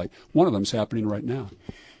speed of light. One of them is happening right now.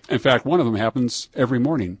 In fact, one of them happens every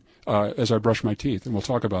morning as I brush my teeth, and we'll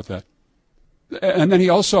talk about that. And then he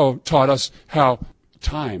also taught us how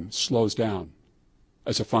time slows down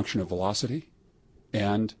as a function of velocity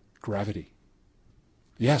and gravity.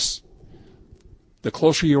 Yes, the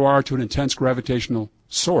closer you are to an intense gravitational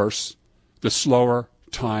source, the slower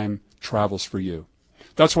time travels for you.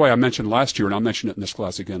 That's why I mentioned last year, and I'll mention it in this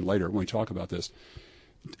class again later when we talk about this.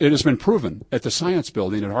 It has been proven at the Science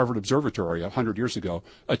Building at Harvard Observatory 100 years ago,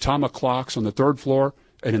 atomic clocks on the 3rd floor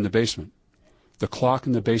and in the basement. The clock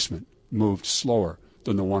in the basement moved slower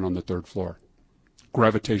than the one on the 3rd floor.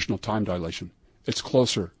 Gravitational time dilation. It's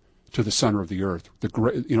closer to the center of the Earth.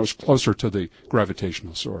 It's closer to the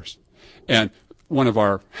gravitational source. And one of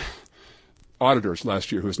our auditors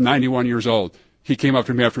last year, who was 91 years old, he came up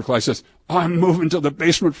to me after class and says, "I'm moving to the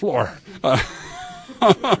basement floor."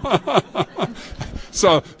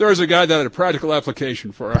 So there's a guy that had a practical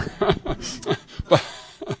application for her.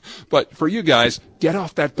 But for you guys, get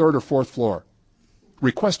off that 3rd or 4th floor.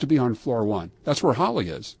 Request to be on floor 1. That's where Holly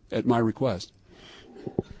is, at my request.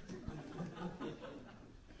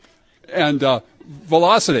 And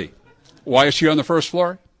velocity. Why is she on the first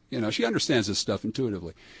floor? She understands this stuff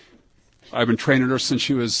intuitively. I've been training her since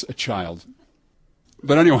she was a child.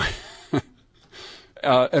 But anyway,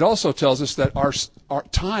 it also tells us that our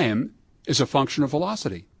time is a function of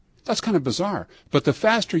velocity. That's kind of bizarre. But the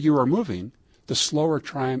faster you are moving, the slower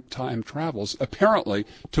time travels, apparently,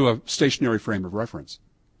 to a stationary frame of reference.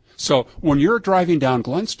 So when you're driving down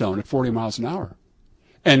Glenstone at 40 miles an hour,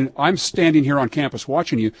 and I'm standing here on campus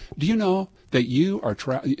watching you, do you know that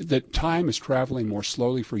that time is traveling more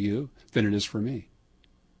slowly for you than it is for me?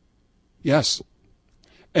 Yes.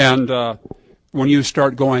 And when you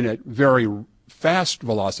start going at very fast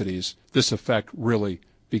velocities, this effect really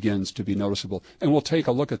begins to be noticeable. And we'll take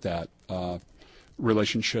a look at that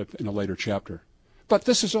relationship in a later chapter. But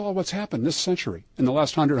this is all what's happened this century, in the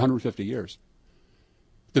last 150 years.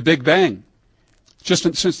 The Big Bang, just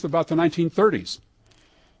since about the 1930s.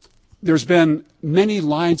 There's been many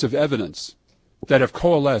lines of evidence that have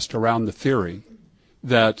coalesced around the theory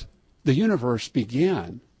that the universe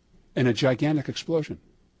began in a gigantic explosion.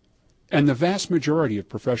 And the vast majority of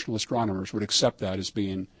professional astronomers would accept that as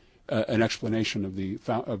being an explanation of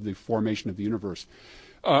the formation of the universe.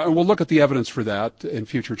 And we'll look at the evidence for that in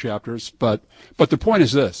future chapters. But the point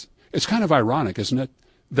is this. It's kind of ironic, isn't it,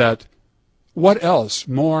 that what else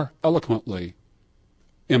more eloquently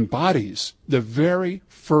embodies the very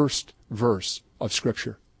first verse of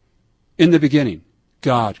Scripture? In the beginning,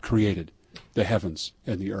 God created the heavens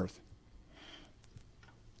and the earth.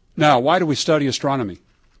 Now, why do we study astronomy?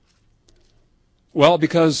 Well,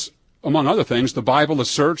 because, among other things, the Bible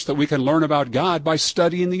asserts that we can learn about God by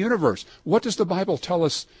studying the universe. What does the Bible tell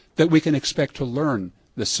us that we can expect to learn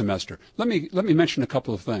this semester? Let me mention a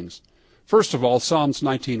couple of things. First of all, Psalms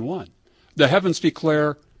 19:1. The heavens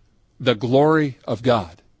declare the glory of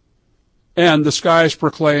God, and the skies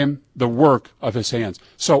proclaim the work of his hands.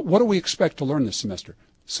 So what do we expect to learn this semester?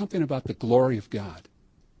 Something about the glory of God.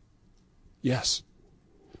 Yes.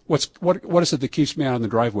 What is it that keeps me out on the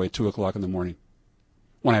driveway at 2 o'clock in the morning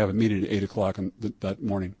when I have a meeting at 8 o'clock that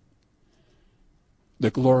morning? The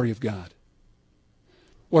glory of God.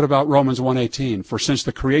 What about Romans 1:18? For since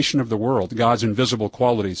the creation of the world, God's invisible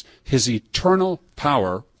qualities, his eternal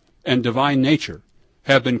power and divine nature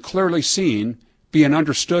have been clearly seen, being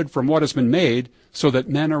understood from what has been made, so that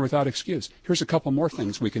men are without excuse. Here's a couple more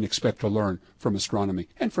things we can expect to learn from astronomy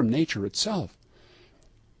and from nature itself.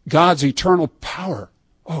 God's eternal power.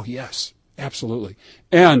 Oh, yes, absolutely.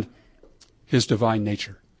 And his divine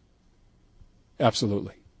nature.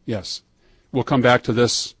 Absolutely, yes. We'll come back to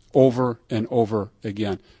this over and over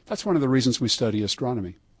again. That's one of the reasons we study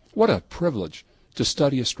astronomy. What a privilege to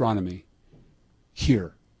study astronomy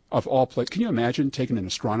here, of all places. Can you imagine taking an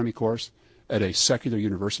astronomy course at a secular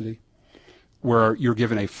university where you're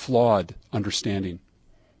given a flawed understanding,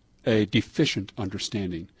 a deficient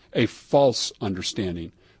understanding, a false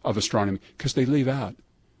understanding of astronomy, because they leave out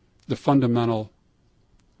the fundamental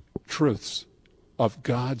truths of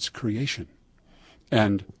God's creation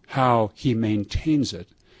and how he maintains it,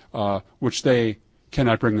 which they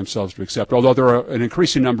cannot bring themselves to accept, although there are an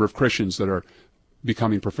increasing number of Christians that are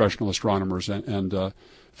becoming professional astronomers and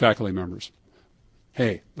faculty members.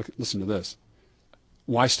 Hey, listen to this.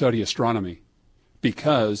 Why study astronomy?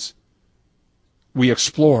 Because we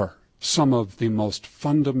explore some of the most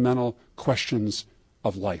fundamental questions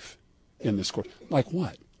of life in this course. Like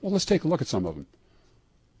what? Well, let's take a look at some of them.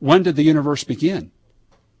 When did the universe begin?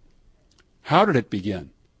 How did it begin?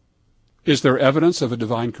 Is there evidence of a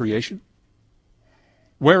divine creation?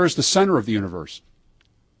 Where is the center of the universe?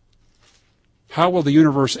 How will the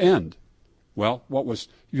universe end? Well,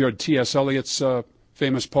 you heard T.S. Eliot's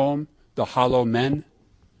famous poem, The Hollow Men?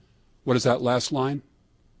 What is that last line?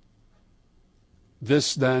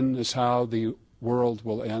 This then is how the world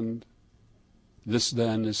will end. This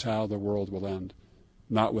then is how the world will end.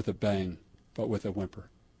 Not with a bang, but with a whimper.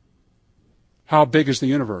 How big is the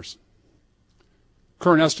universe?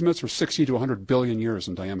 Current estimates are 60 to 100 billion years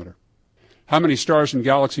in diameter. How many stars and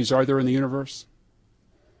galaxies are there in the universe?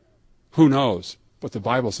 Who knows? But the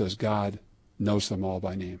Bible says God knows them all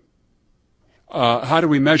by name. How do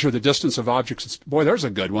we measure the distance of objects? Boy, there's a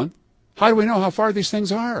good one. How do we know how far these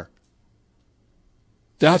things are?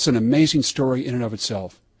 That's an amazing story in and of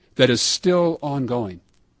itself that is still ongoing.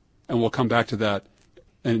 And we'll come back to that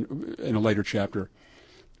in a later chapter.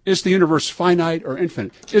 Is the universe finite or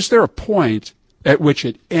infinite? Is there a point at which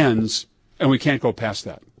it ends and we can't go past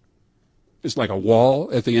that? It's like a wall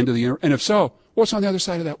at the end of the universe. And if so, what's on the other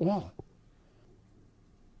side of that wall?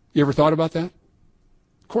 You ever thought about that?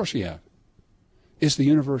 Of course you have. Is the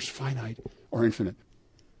universe finite or infinite?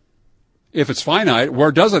 If it's finite,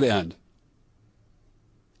 where does it end?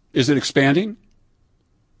 Is it expanding?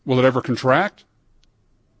 Will it ever contract?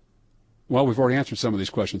 Well, we've already answered some of these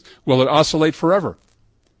questions. Will it oscillate forever?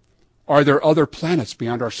 Are there other planets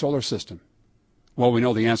beyond our solar system? Well, we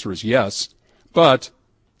know the answer is yes, but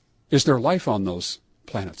is there life on those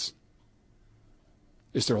planets?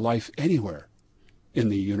 Is there life anywhere in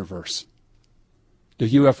the universe? Do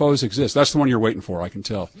UFOs exist? That's the one you're waiting for, I can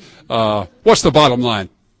tell. What's the bottom line?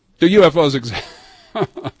 Do UFOs exist?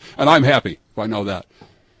 And I'm happy if I know that.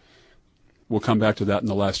 We'll come back to that in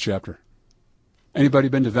the last chapter. Anybody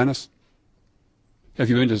been to Venice? Have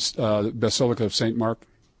you been to the Basilica of St. Mark?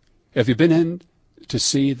 Have you been in to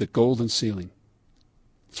see the golden ceiling?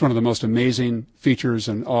 It's one of the most amazing features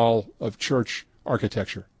in all of church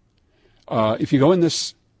architecture. If you go in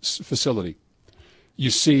this facility, you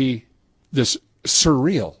see this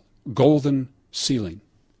surreal golden ceiling.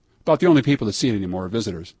 About the only people that see it anymore are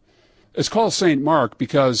visitors. It's called St. Mark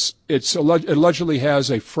because it allegedly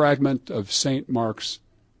has a fragment of St. Mark's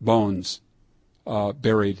bones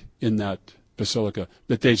buried in that basilica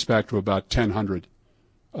that dates back to about 1000.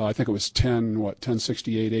 I think it was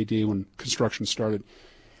 1068 AD when construction started.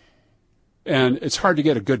 And it's hard to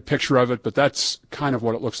get a good picture of it, but that's kind of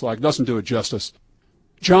what it looks like. It doesn't do it justice.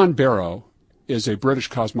 John Barrow is a British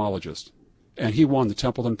cosmologist, and he won the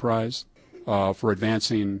Templeton Prize for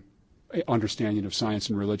advancing understanding of science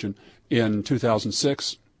and religion in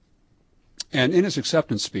 2006. And in his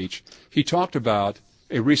acceptance speech, he talked about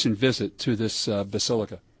a recent visit to this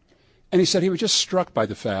basilica. And he said he was just struck by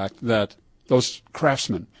the fact that those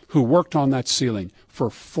craftsmen who worked on that ceiling for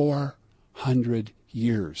 400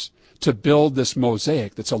 years to build this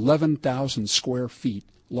mosaic that's 11,000 square feet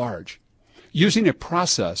large, using a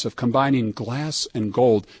process of combining glass and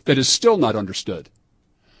gold that is still not understood.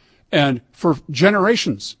 And for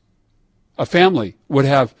generations, a family would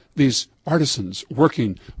have these artisans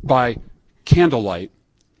working by candlelight,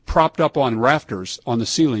 propped up on rafters on the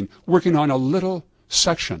ceiling, working on a little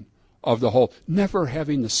section of the whole, never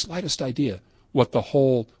having the slightest idea what the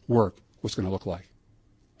whole work was going to look like.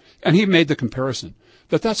 And he made the comparison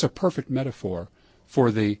that that's a perfect metaphor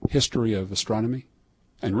for the history of astronomy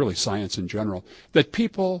and really science in general, that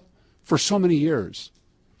people for so many years,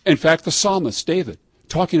 in fact, the psalmist David,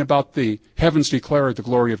 talking about the heavens declare the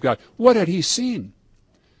glory of God, what had he seen?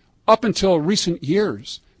 Up until recent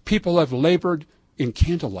years, people have labored in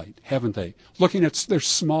candlelight, haven't they? Looking at their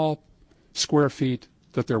small square feet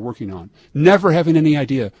that they're working on, never having any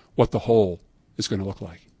idea what the whole is going to look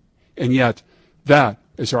like. And yet, that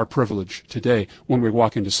is our privilege today when we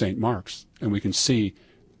walk into St. Mark's and we can see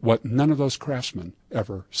what none of those craftsmen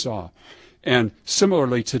ever saw. And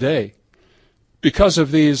similarly today, because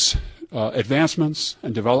of these advancements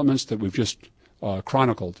and developments that we've just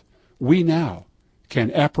chronicled, we now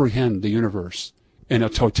can apprehend the universe in a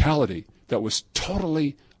totality that was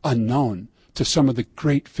totally unknown to some of the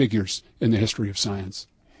great figures in the history of science.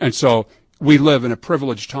 And so we live in a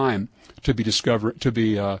privileged time to be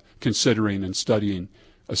considering and studying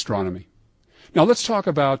astronomy. Now let's talk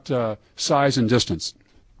about size and distance.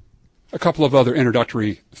 A couple of other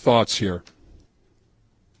introductory thoughts here.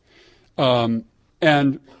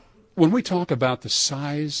 And when we talk about the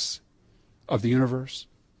size of the universe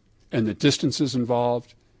and the distances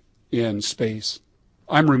involved in space,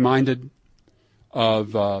 I'm reminded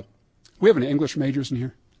of, we have any English majors in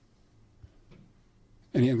here?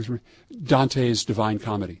 Any English majors? Dante's Divine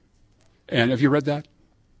Comedy. And have you read that?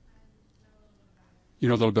 You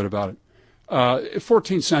know a little bit about it.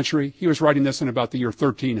 14th century, he was writing this in about the year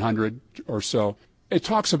 1300 or so. It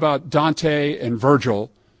talks about Dante and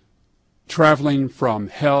Virgil traveling from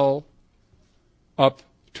hell up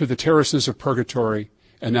to the terraces of purgatory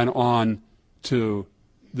and then on to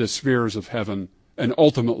the spheres of heaven and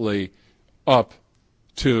ultimately up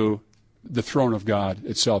to the throne of God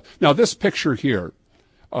itself. Now this picture here,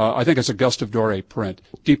 I think it's a Gustave Doré print,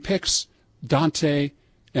 depicts Dante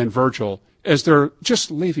and Virgil as they're just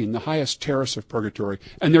leaving the highest terrace of purgatory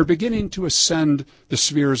and they're beginning to ascend the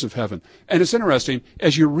spheres of heaven. And it's interesting,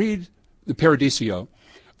 as you read the Paradiso,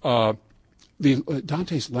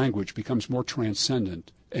 Dante's language becomes more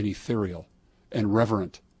transcendent and ethereal and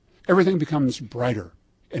reverent. Everything becomes brighter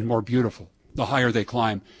and more beautiful the higher they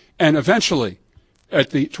climb. And eventually,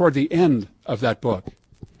 toward the end of that book,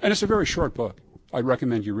 and it's a very short book, I'd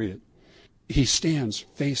recommend you read it, he stands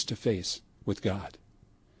face to face with God.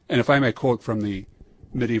 And if I may quote from the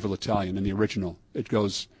medieval Italian in the original, it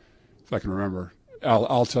goes, if I can remember, Al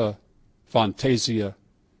alta fantasia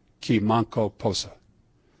chi manco possa,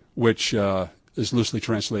 which is loosely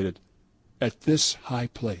translated, at this high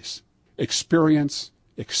place, experience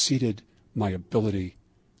exceeded my ability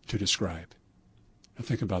to describe. Now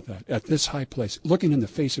think about that. At this high place, looking in the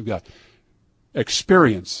face of God,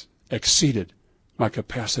 experience exceeded my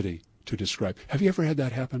capacity to describe. Have you ever had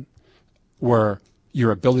that happen? Where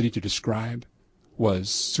your ability to describe was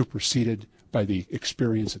superseded by the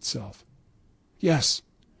experience itself? Yes.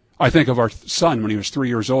 I think of our son when he was 3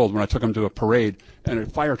 years old, when I took him to a parade and a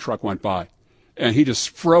fire truck went by. And he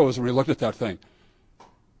just froze when he looked at that thing.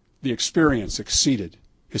 The experience exceeded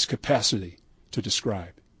his capacity to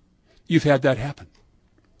describe. You've had that happen.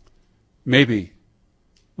 Maybe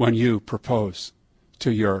when you propose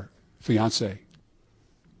to your fiancée.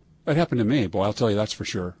 That happened to me, boy, I'll tell you that's for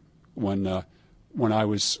sure. When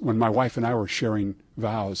my wife and I were sharing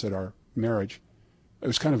vows at our marriage, it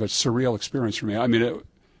was kind of a surreal experience for me. I mean,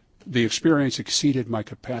 the experience exceeded my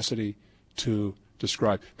capacity to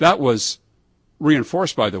describe. That was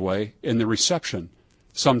reinforced, by the way, in the reception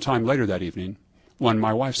sometime later that evening when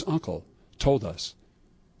my wife's uncle told us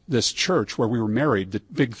this church where we were married, the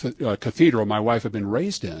big cathedral my wife had been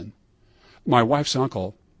raised in, my wife's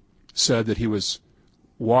uncle said that he was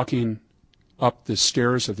walking up the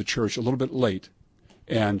stairs of the church a little bit late,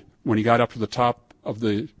 and when he got up to the top of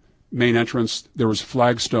the main entrance, there was a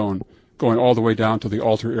flagstone going all the way down to the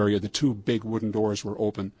altar area. The two big wooden doors were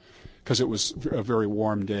open because it was a very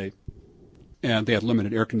warm day, and they had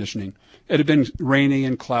limited air conditioning. It had been rainy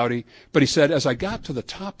and cloudy, but he said, as I got to the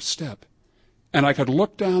top step, and I could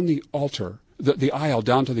look down the altar, the aisle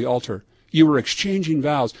down to the altar, you were exchanging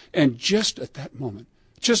vows, and just at that moment,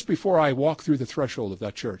 just before I walked through the threshold of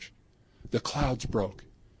that church, the clouds broke.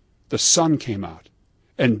 The sun came out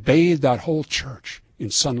and bathed that whole church in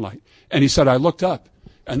sunlight. And he said, I looked up,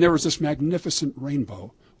 and there was this magnificent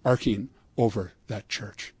rainbow arcing over that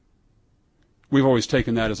church. We've always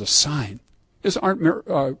taken that as a sign. Aren't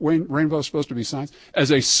rainbows supposed to be signs?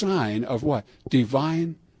 As a sign of what?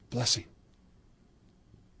 Divine blessing.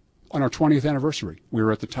 On our 20th anniversary, we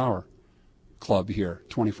were at the Tower Club here,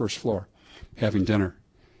 21st floor, having dinner.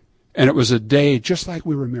 And it was a day just like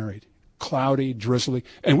we were married, cloudy, drizzly.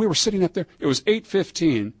 And we were sitting up there. It was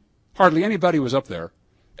 8:15. Hardly anybody was up there.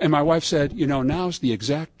 And my wife said, now's the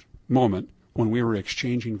exact moment when we were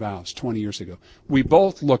exchanging vows 20 years ago. We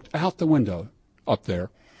both looked out the window up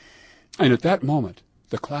there. And at that moment,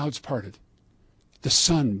 the clouds parted. The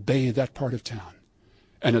sun bathed that part of town.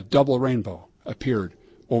 And a double rainbow appeared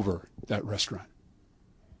over that restaurant.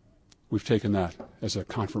 We've taken that as a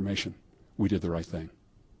confirmation we did the right thing.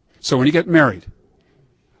 So when you get married,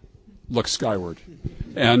 look skyward.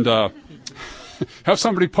 And have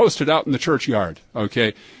somebody post it out in the churchyard,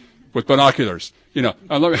 okay, with binoculars. And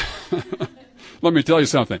let me tell you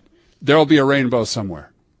something. There'll be a rainbow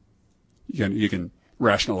somewhere. You can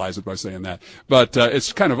rationalize it by saying that. But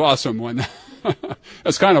it's kind of awesome when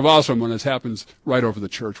this happens right over the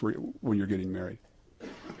church when you're getting married.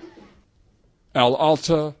 Al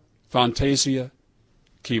alta fantasia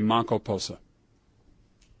qui manco posa.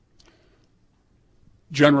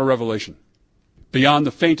 General revelation. Beyond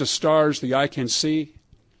the faintest stars the eye can see,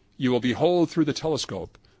 you will behold through the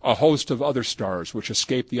telescope a host of other stars which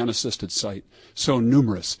escape the unassisted sight, so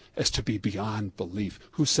numerous as to be beyond belief.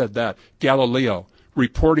 Who said that? Galileo,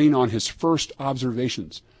 reporting on his first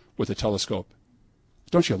observations with a telescope.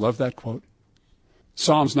 Don't you love that quote?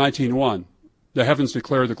 Psalms 19:1, the heavens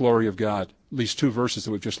declare the glory of God. These two verses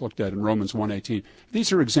that we've just looked at in Romans 1:18.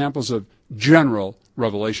 These are examples of general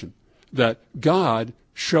revelation, that God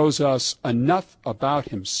shows us enough about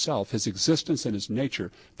himself, his existence and his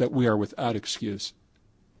nature, that we are without excuse.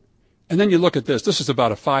 And then you look at this. This is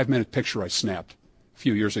about a 5-minute picture I snapped a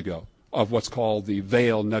few years ago of what's called the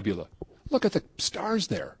Veil Nebula. Look at the stars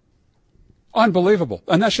there. Unbelievable.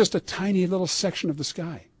 And that's just a tiny little section of the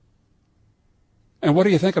sky. And what do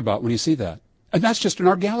you think about when you see that? And that's just in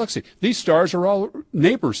our galaxy. These stars are all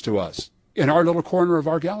neighbors to us in our little corner of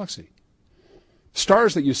our galaxy.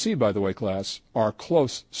 Stars that you see, by the way, class, are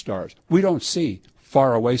close stars. We don't see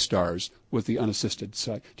faraway stars with the unassisted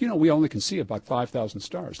sight. Do you know we only can see about 5,000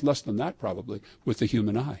 stars? Less than that, probably, with the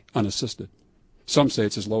human eye, unassisted. Some say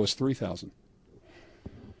it's as low as 3,000.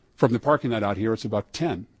 From the parking lot out here, it's about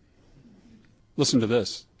 10. Listen to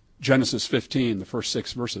this. Genesis 15, the first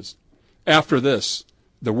 6 verses. After this,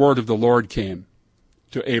 the word of the Lord came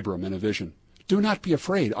to Abram in a vision. Do not be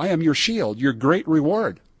afraid. I am your shield, your great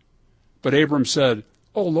reward. But Abram said,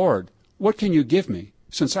 O Lord, what can you give me,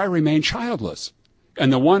 since I remain childless?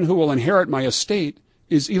 And the one who will inherit my estate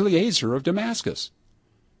is Eliezer of Damascus.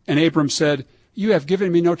 And Abram said, You have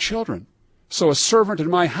given me no children, so a servant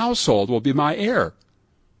in my household will be my heir.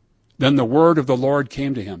 Then the word of the Lord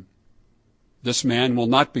came to him. This man will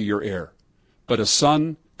not be your heir, but a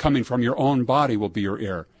son coming from your own body will be your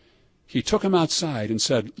heir. He took him outside and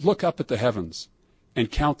said, Look up at the heavens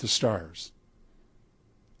and count the stars.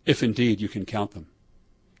 if indeed you can count them.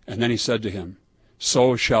 And then he said to him,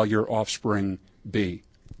 so shall your offspring be.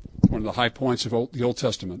 One of the high points of the Old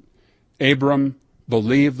Testament. Abram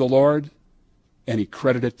believed the Lord, and he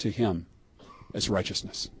credited it to him as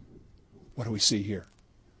righteousness. What do we see here?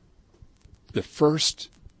 The first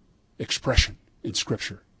expression in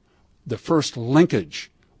Scripture, the first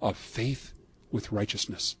linkage of faith with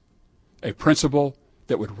righteousness, a principle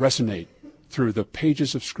that would resonate through the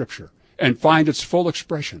pages of Scripture and find its full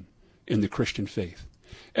expression in the Christian faith.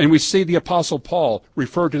 And we see the Apostle Paul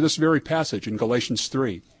refer to this very passage in Galatians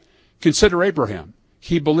 3. Consider Abraham.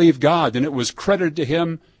 He believed God, and it was credited to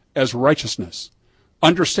him as righteousness.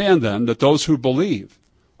 Understand, then, that those who believe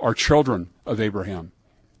are children of Abraham.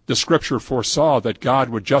 The Scripture foresaw that God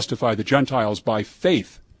would justify the Gentiles by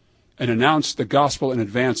faith and announced the gospel in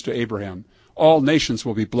advance to Abraham. All nations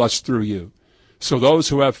will be blessed through you. So those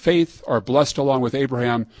who have faith are blessed along with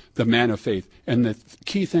Abraham, the man of faith. And the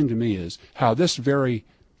key thing to me is how this very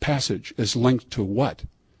passage is linked to what?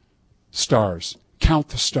 Stars. Count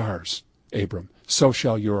the stars, Abram. So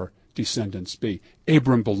shall your descendants be.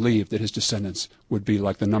 Abram believed that his descendants would be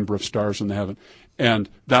like the number of stars in the heaven. And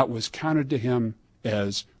that was counted to him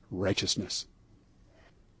as righteousness.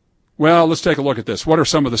 Well, let's take a look at this. What are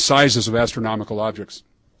some of the sizes of astronomical objects?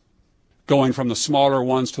 Going from the smaller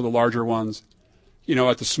ones to the larger ones. You know,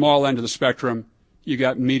 at the small end of the spectrum, you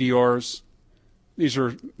got meteors. These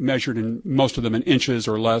are measured in, most of them, in inches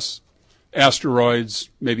or less. Asteroids,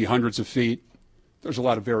 maybe hundreds of feet. There's a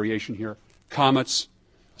lot of variation here. Comets,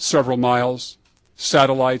 several miles.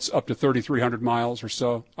 Satellites, up to 3,300 miles or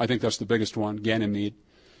so. I think that's the biggest one, Ganymede.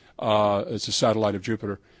 It's a satellite of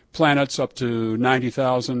Jupiter. Planets, up to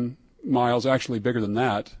 90,000 miles, actually bigger than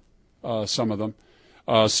that, some of them.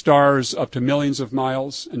 Stars, up to millions of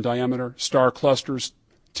miles in diameter. Star clusters,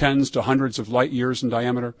 tens to hundreds of light years in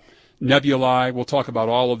diameter. Nebulae, we'll talk about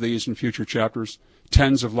all of these in future chapters.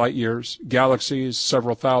 Tens of light years. Galaxies,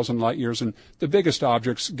 several thousand light years. And the biggest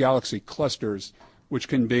objects, galaxy clusters, which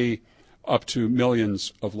can be up to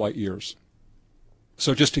millions of light years.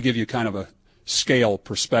 So just to give you kind of a scale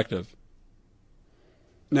perspective.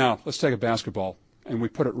 Now, let's take a basketball, and we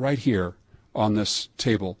put it right here on this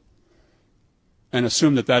table and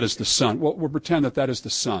assume that that is the sun. Well, we'll pretend that that is the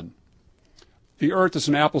sun. The Earth is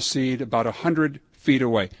an apple seed about 100 feet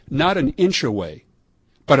away. Not an inch away,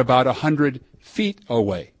 but about 100 feet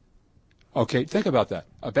away. Okay, think about that.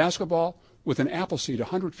 A basketball with an apple seed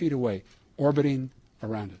 100 feet away, orbiting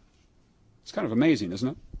around it. It's kind of amazing, isn't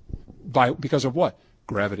it? Because of what?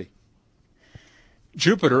 Gravity.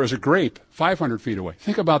 Jupiter is a grape 500 feet away.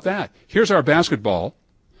 Think about that. Here's our basketball,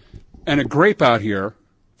 and a grape out here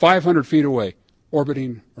 500 feet away,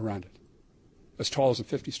 orbiting around it, as tall as a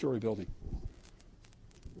 50-story building.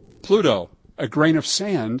 Pluto, a grain of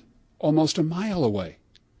sand almost a mile away.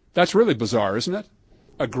 That's really bizarre, isn't it?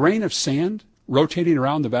 A grain of sand rotating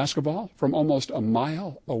around the basketball from almost a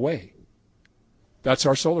mile away. That's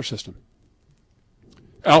our solar system.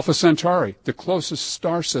 Alpha Centauri, the closest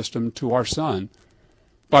star system to our sun.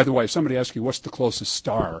 By the way, if somebody asks you what's the closest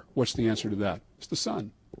star, what's the answer to that? It's the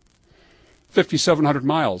sun. 5,700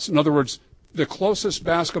 miles. In other words, the closest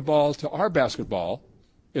basketball to our basketball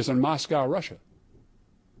is in Moscow, Russia.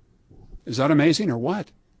 Is that amazing or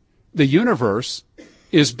what? The universe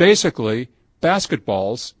is basically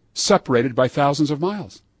basketballs separated by thousands of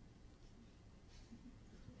miles.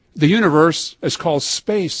 The universe is called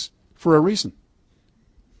space for a reason.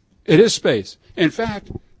 It is space. In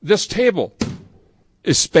fact, this table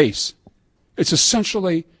is space. It's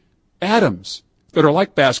essentially atoms that are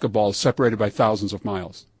like basketballs separated by thousands of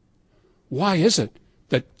miles. Why is it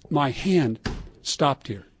that my hand stopped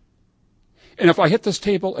here? And if I hit this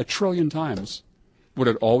table 1 trillion times, would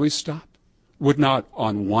it always stop? Would not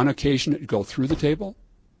on one occasion it go through the table?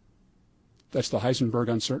 That's the Heisenberg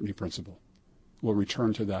uncertainty principle. We'll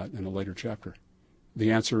return to that in a later chapter.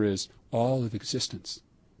 The answer is all of existence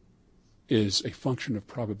is a function of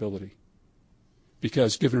probability.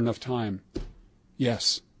 Because given enough time,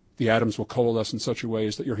 yes, the atoms will coalesce in such a way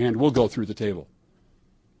as that your hand will go through the table.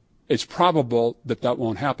 It's probable that that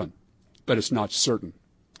won't happen, but it's not certain.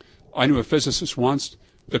 I knew a physicist once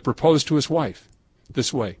that proposed to his wife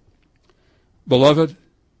this way: "Beloved,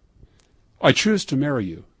 I choose to marry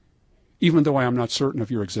you, even though I am not certain of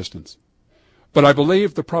your existence. But I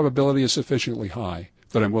believe the probability is sufficiently high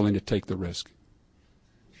that I'm willing to take the risk."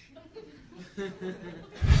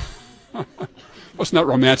 Wasn't that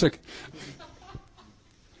romantic?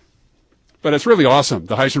 But it's really awesome,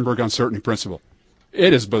 the Heisenberg uncertainty principle.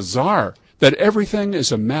 It is bizarre that everything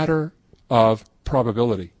is a matter of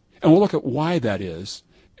probability. And we'll look at why that is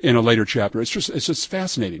in a later chapter. It's just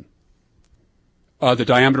fascinating. The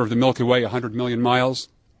diameter of the Milky Way, 100 million miles.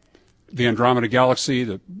 The Andromeda Galaxy,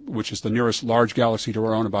 which is the nearest large galaxy to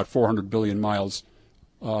our own, about 400 billion miles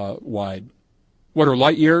wide. What are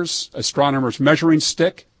light years? Astronomers' measuring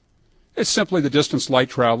stick. It's simply the distance light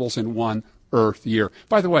travels in one Earth year.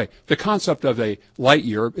 By the way, the concept of a light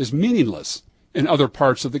year is meaningless in other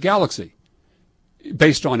parts of the galaxy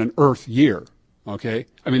based on an Earth year. Okay?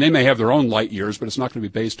 I mean, they may have their own light years, but it's not going to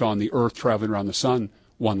be based on the Earth traveling around the sun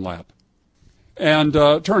one lap. And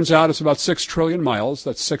turns out it's about 6 trillion miles.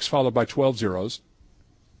 That's 6 followed by 12 zeros.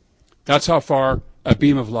 That's how far a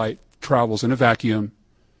beam of light travels in a vacuum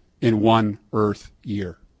in one Earth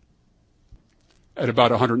year, at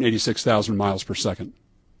about 186,000 miles per second.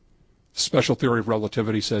 Special theory of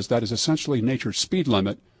relativity says that is essentially nature's speed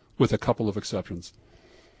limit with a couple of exceptions.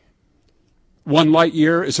 1 light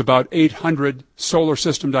year is about 800 solar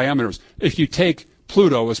system diameters. If you take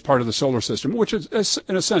Pluto as part of the solar system, which is,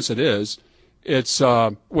 in a sense it is, it's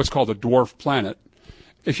what's called a dwarf planet.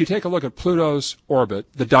 If you take a look at Pluto's orbit,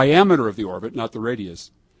 the diameter of the orbit, not the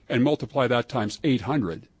radius, and multiply that times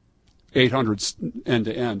 800 end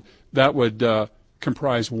to end, that would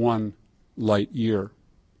comprise 1 light year.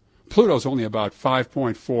 Pluto's only about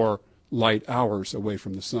 5.4 light hours away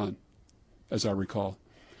from the sun, as I recall.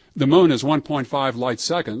 The moon is 1.5 light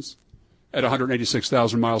seconds at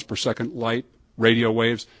 186,000 miles per second. Light radio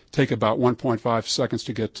waves take about 1.5 seconds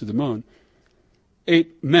to get to the moon.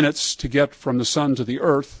 8 minutes to get from the sun to the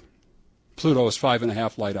Earth. Pluto is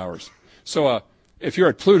 5.5 light hours. So if you're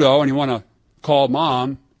at Pluto and you want to call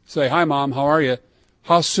Mom, say, "Hi, Mom, how are you?"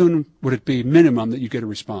 How soon would it be minimum that you get a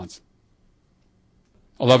response?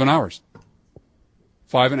 11 hours.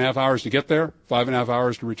 5.5 hours to get there, 5.5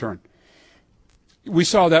 hours to return. We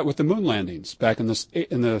saw that with the moon landings back in the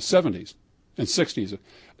 70s and 60s.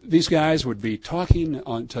 These guys would be talking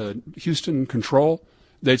to Houston Control.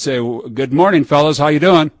 They'd say, "Well, good morning, fellas. How you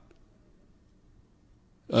doing?"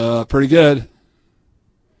 Pretty good.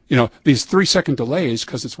 You know, these 3-second delays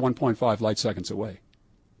because it's 1.5 light seconds away.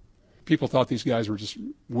 People thought these guys were just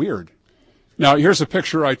weird. Now, here's a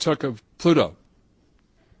picture I took of Pluto.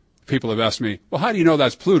 People have asked me, "Well, how do you know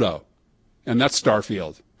that's Pluto and that's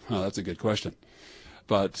Starfield?" Well, that's a good question.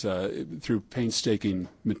 But through painstaking,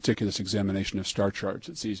 meticulous examination of star charts,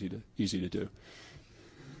 it's easy to do.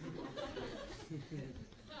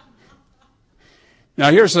 Now,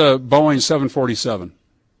 here's a Boeing 747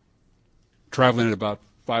 traveling at about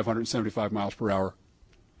 575 miles per hour,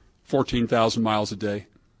 14,000 miles a day,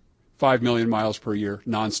 5 million miles per year,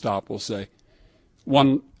 nonstop, we'll say.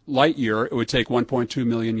 1 light year, it would take 1.2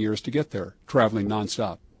 million years to get there, traveling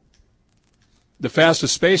nonstop. The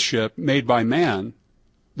fastest spaceship made by man,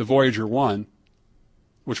 the Voyager 1,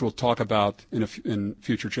 which we'll talk about in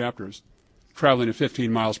future chapters, traveling at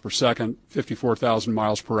 15 miles per second, 54,000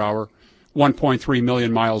 miles per hour, 1.3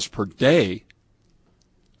 million miles per day,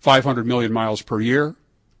 500 million miles per year,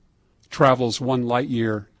 travels 1 light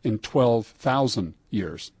year in 12,000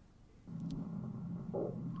 years.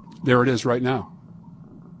 There it is right now.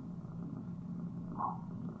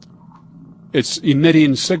 It's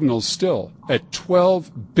emitting signals still at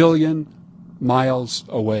 12 billion miles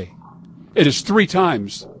away. It is 3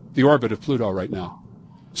 times the orbit of Pluto right now,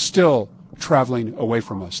 still traveling away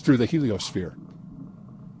from us through the heliosphere.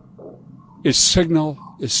 Its signal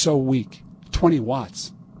is so weak, 20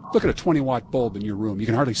 watts. Look at a 20-watt bulb in your room. You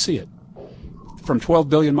can hardly see it. From 12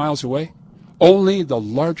 billion miles away, only the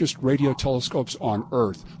largest radio telescopes on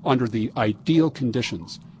Earth, under the ideal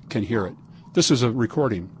conditions, can hear it. This is a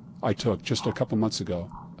recording I took just a couple months ago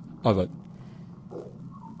of it.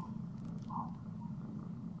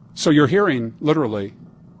 So you're hearing, literally,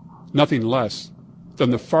 nothing less than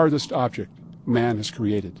the farthest object man has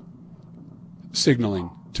created, signaling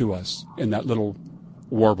to us in that little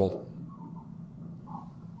warble.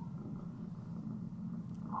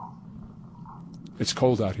 It's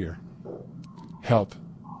cold out here. Help.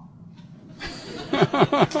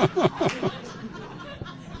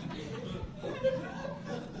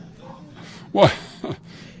 What?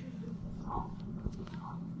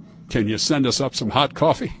 Can you send us up some hot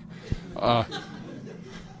coffee?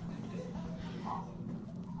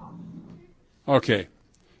 Okay.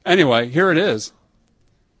 Anyway, here it is.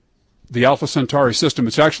 The Alpha Centauri system.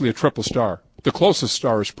 It's actually a triple star. The closest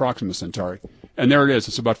star is Proxima Centauri. And there it is.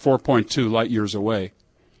 It's about 4.2 light years away.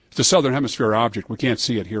 It's a southern hemisphere object. We can't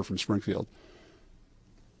see it here from Springfield.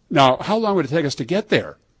 Now, how long would it take us to get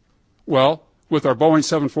there? Well, with our Boeing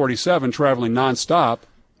 747 traveling nonstop,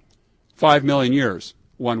 5 million years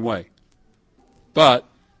one way. But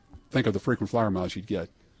think of the frequent flyer miles you'd get.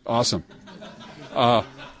 Awesome.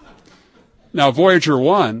 Now, Voyager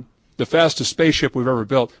 1, the fastest spaceship we've ever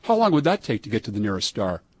built, how long would that take to get to the nearest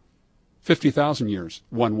star? 50,000 years,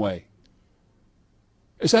 one way.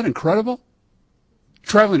 Is that incredible?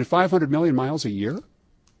 Traveling at 500 million miles a year?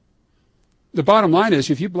 The bottom line is,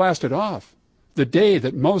 if you blasted off the day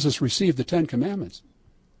that Moses received the Ten Commandments,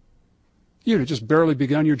 you'd have just barely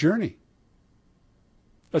begun your journey.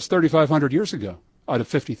 That's 3,500 years ago out of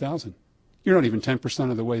 50,000. You're not even 10%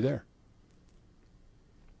 of the way there.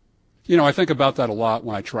 You know, I think about that a lot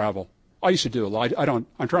when I travel. I used to do a lot.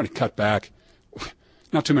 I'm trying to cut back.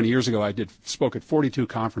 Not too many years ago, I spoke at 42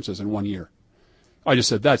 conferences in 1 year. I just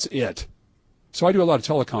said, that's it. So I do a lot of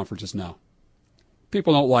teleconferences now.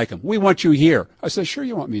 People don't like them. We want you here. I said, sure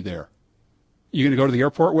you want me there. You going to go to the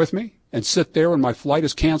airport with me and sit there when my flight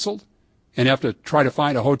is canceled and have to try to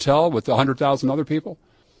find a hotel with 100,000 other people?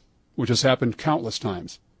 Which has happened countless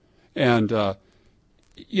times. And,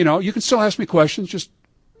 you know, you can still ask me questions. Just,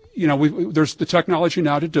 you know, there's the technology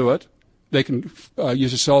now to do it. They can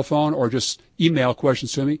use a cell phone or just email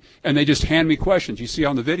questions to me, and they just hand me questions. You see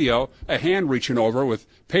on the video a hand reaching over with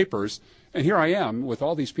papers, and here I am with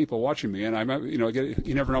all these people watching me, and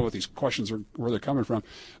you never know what these questions are, where they're coming from.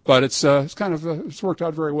 But it's worked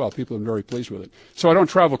out very well. People have been very pleased with it. So I don't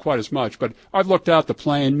travel quite as much, but I've looked out the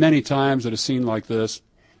plane many times at a scene like this,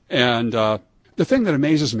 and the thing that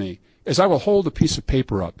amazes me is I will hold a piece of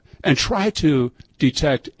paper up and try to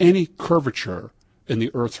detect any curvature in the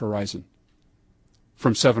Earth's horizon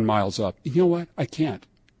from 7 miles up. You know what? I can't.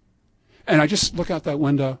 And I just look out that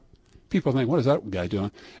window. People think, what is that guy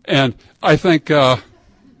doing? And I think,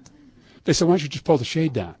 they said, why don't you just pull the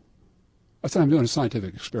shade down? I said, I'm doing a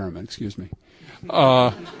scientific experiment, excuse me.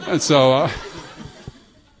 And so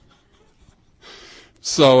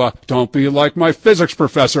don't be like my physics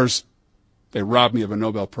professors. They robbed me of a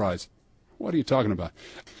Nobel Prize. What are you talking about?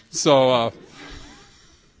 So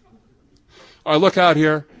I look out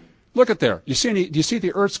here. Look at there. Do you see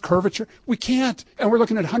the Earth's curvature? We can't. And we're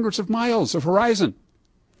looking at hundreds of miles of horizon.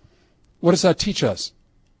 What does that teach us?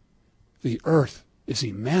 The Earth is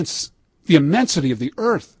immense. The immensity of the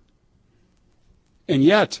Earth. And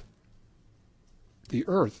yet, the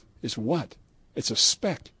Earth is what? It's a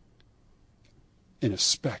speck. In a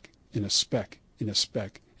speck, in a speck, in a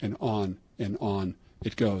speck, and on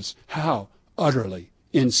it goes. How utterly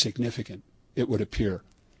insignificant it would appear.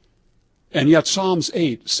 And yet Psalms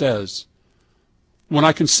 8 says, when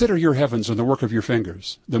I consider your heavens and the work of your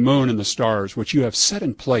fingers, the moon and the stars, which you have set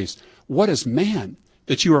in place, what is man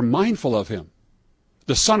that you are mindful of him?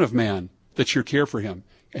 The Son of Man that you care for him.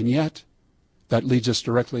 And yet, that leads us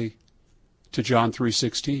directly to John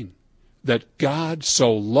 3:16, that God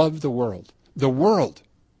so loved the world,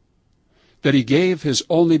 that he gave his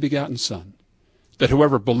only begotten Son, that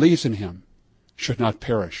whoever believes in him should not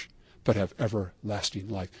perish, but have everlasting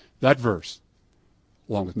life. That verse,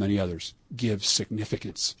 along with many others, gives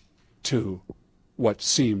significance to what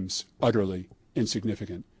seems utterly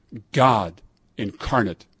insignificant. God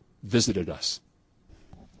incarnate visited us.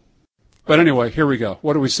 But anyway, here we go.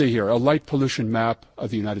 What do we see here? A light pollution map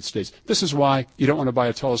of the United States. This is why you don't want to buy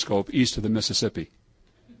a telescope east of the Mississippi.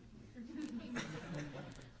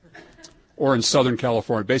 Or in Southern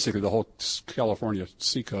California, basically the whole California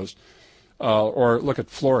seacoast. Or look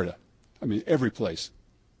at Florida. I mean, every place.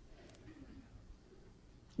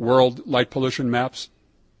 World light pollution maps.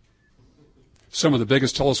 Some of the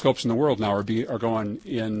biggest telescopes in the world now are going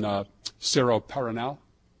in Cerro Paranal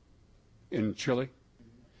in Chile.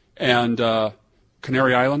 And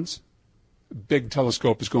Canary Islands. Big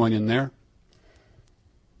telescope is going in there.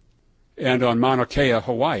 And on Mauna Kea,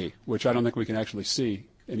 Hawaii, which I don't think we can actually see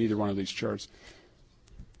in either one of these charts.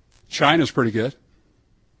 China's pretty good.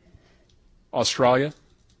 Australia.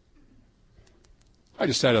 I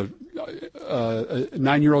just had a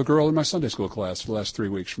 9-year-old girl in my Sunday school class for the last 3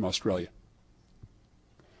 weeks from Australia.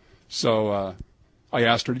 So I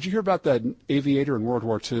asked her, did you hear about that aviator in World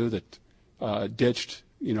War II that ditched,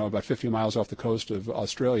 about 50 miles off the coast of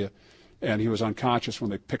Australia, and he was unconscious when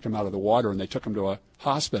they picked him out of the water and they took him to a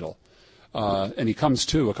hospital. And he comes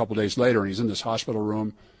to a couple days later, and he's in this hospital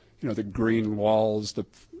room, the green walls, the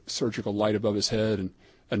surgical light above his head, and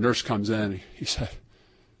a nurse comes in. He said,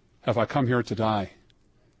 have I come here to die?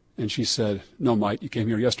 And she said, no, mate, you came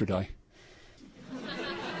here yesterday.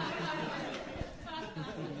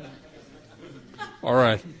 All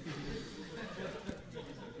right.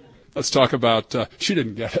 Let's talk about, she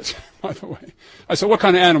didn't get it, by the way. I said, what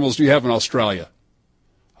kind of animals do you have in Australia?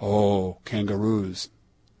 Oh, kangaroos.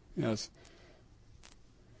 Yes.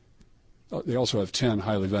 They also have 10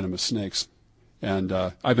 highly venomous snakes. And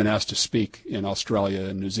I've been asked to speak in Australia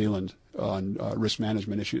and New Zealand on risk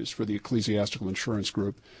management issues for the Ecclesiastical Insurance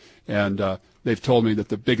Group. And they've told me that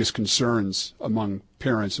the biggest concerns among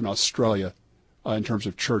parents in Australia in terms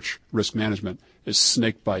of church risk management is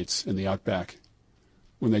snake bites in the outback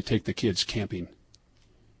when they take the kids camping.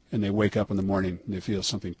 And they wake up in the morning and they feel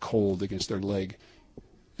something cold against their leg.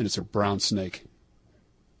 And it's a brown snake.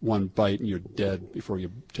 One bite and you're dead before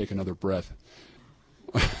you take another breath.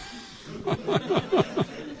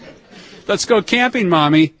 Let's go camping,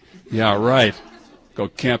 Mommy. Yeah, right. Go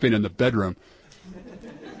camping in the bedroom.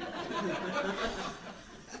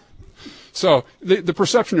 So the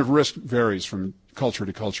perception of risk varies from culture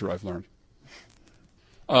to culture, I've learned.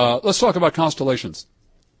 Let's talk about constellations.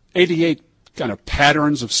 88 kind of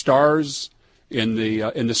patterns of stars in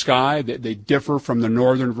the sky. They differ from the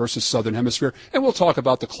northern versus southern hemisphere. And we'll talk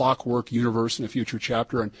about the clockwork universe in a future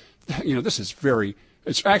chapter. And, this is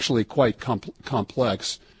it's actually quite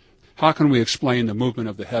complex. How can we explain the movement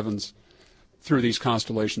of the heavens through these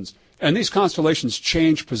constellations? And these constellations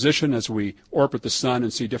change position as we orbit the sun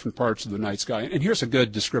and see different parts of the night sky. And here's a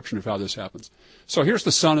good description of how this happens. So here's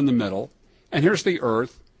the sun in the middle, and here's the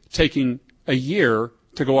Earth taking a year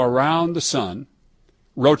to go around the sun,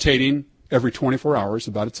 rotating every 24 hours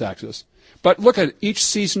about its axis. But look at each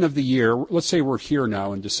season of the year. Let's say we're here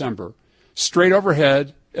now in December. Straight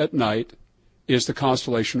overhead at night is the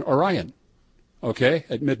constellation Orion, okay,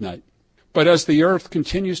 at midnight. But as the Earth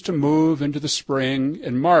continues to move into the spring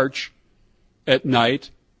and March, at night,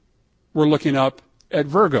 we're looking up at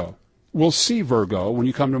Virgo. We'll see Virgo when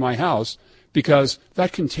you come to my house because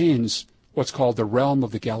that contains what's called the realm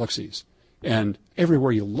of the galaxies. And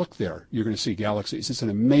everywhere you look there, you're going to see galaxies. It's an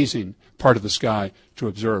amazing part of the sky to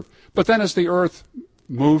observe. But then as the Earth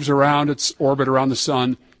moves around its orbit around the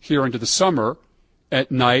sun here into the summer, at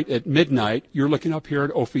night, at midnight, you're looking up here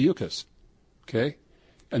at Ophiuchus. Okay?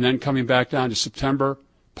 And then coming back down to September,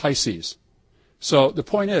 Pisces. So the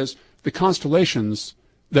point is, the constellations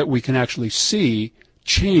that we can actually see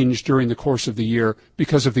change during the course of the year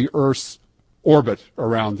because of the Earth's orbit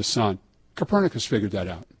around the sun. Copernicus figured that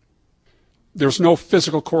out. There's no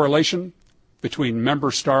physical correlation between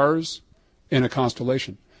member stars in a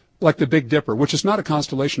constellation. Like the Big Dipper, which is not a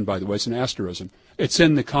constellation, by the way, it's an asterism. It's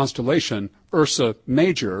in the constellation Ursa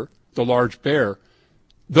Major, the large bear.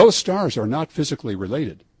 Those stars are not physically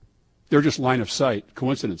related. They're just line of sight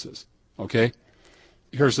coincidences, okay?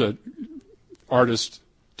 Here's an artist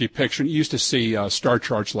depiction. You used to see star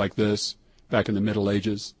charts like this back in the Middle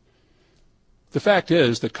Ages. The fact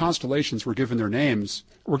is that constellations were given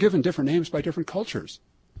different names by different cultures.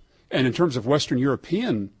 And in terms of Western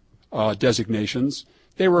European designations,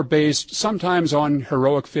 they were based sometimes on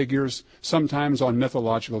heroic figures, sometimes on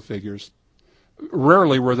mythological figures.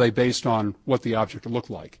 Rarely were they based on what the object looked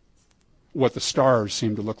like, what the stars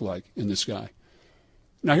seemed to look like in the sky.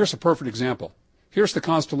 Now here's a perfect example. Here's the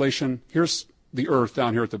constellation, here's the Earth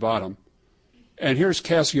down here at the bottom, and here's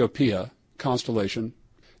Cassiopeia constellation.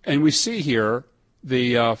 And we see here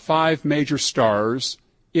the 5 major stars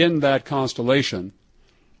in that constellation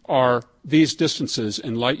are these distances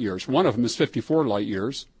in light years. One of them is 54 light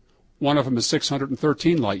years. One of them is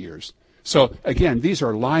 613 light years. So again, these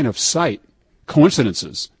are line of sight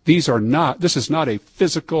coincidences. This is not a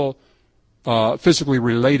physically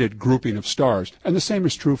related grouping of stars. And the same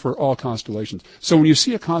is true for all constellations. So when you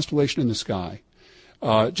see a constellation in the sky,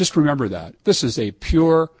 just remember that. This is a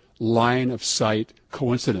pure line of sight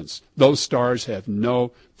coincidence. Those stars have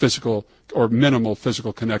no physical or minimal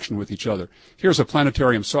physical connection with each other. Here's a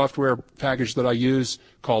planetarium software package that I use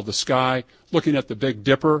called The Sky, looking at the Big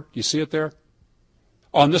Dipper. You see it there?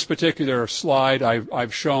 On this particular slide,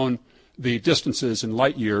 I've shown the distances in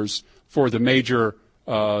light years for the major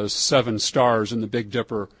 7 stars in the Big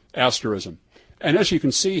Dipper asterism. And as you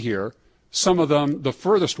can see here, some of them, the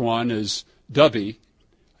furthest one is Dubhe,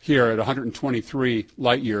 here at 123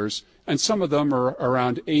 light years, and some of them are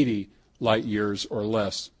around 80 light years or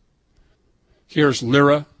less. Here's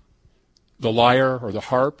Lyra, the lyre or the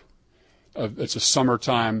harp. It's a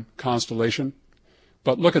summertime constellation.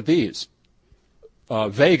 But look at these.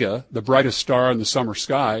 Vega, the brightest star in the summer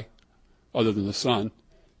sky, other than the sun,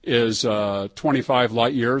 is 25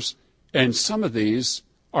 light years, and some of these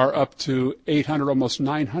are up to 800, almost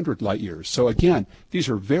 900 light years. So again, these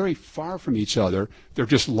are very far from each other. They're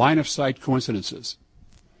just line-of-sight coincidences.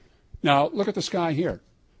 Now, look at the sky here.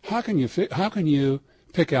 How can you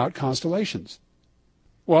pick out constellations?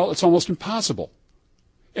 Well, it's almost impossible.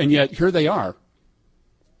 And yet, here they are.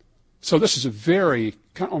 So this is a very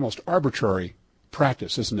almost arbitrary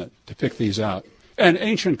practice, isn't it, to pick these out? And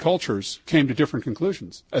ancient cultures came to different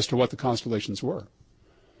conclusions as to what the constellations were.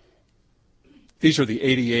 These are the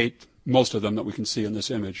 88, most of them that we can see in this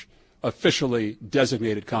image, officially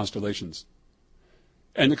designated constellations.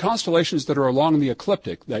 And the constellations that are along the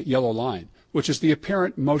ecliptic, that yellow line, which is the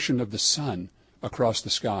apparent motion of the sun across the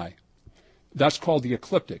sky, that's called the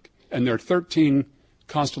ecliptic. And there are 13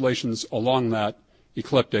 constellations along that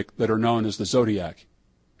ecliptic that are known as the zodiac.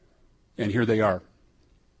 And here they are.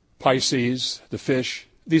 Pisces, the fish.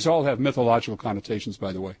 These all have mythological connotations,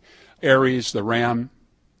 by the way. Aries, the ram.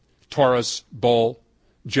 Taurus, bull.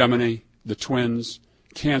 Gemini, the twins.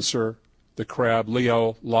 Cancer, the crab.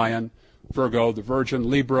 Leo, lion. Virgo, the virgin.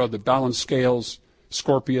 Libra, the balanced scales.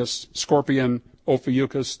 Scorpion,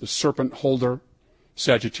 Ophiuchus, the serpent holder.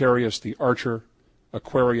 Sagittarius, the archer.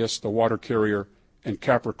 Aquarius, the water carrier. And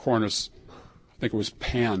Capricornus, I think it was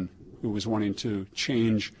Pan, who was wanting to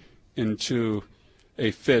change into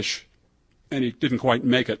a fish, and he didn't quite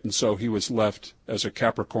make it, and so he was left as a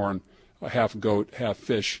Capricorn, a half goat, half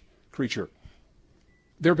fish creature.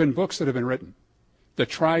 There have been books that have been written that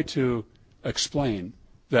try to explain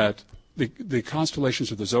that the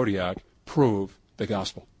constellations of the zodiac prove the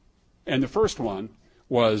gospel. And the first one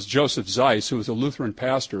was Joseph Zeiss, who was a Lutheran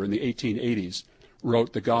pastor in the 1880s,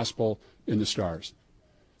 wrote The Gospel in the Stars.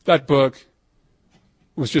 That book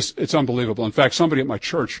was just, it's unbelievable. In fact, somebody at my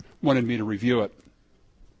church wanted me to review it.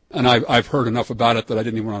 And I've heard enough about it that I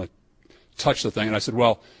didn't even want to touch the thing. And I said,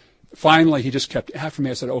 well, finally he just kept after me.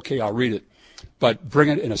 I said, okay, I'll read it. But bring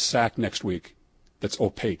it in a sack next week that's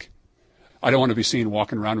opaque. I don't want to be seen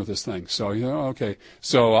walking around with this thing. So, okay.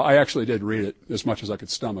 So I actually did read it as much as I could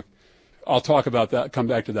stomach. I'll talk about that, come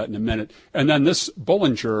back to that in a minute. And then this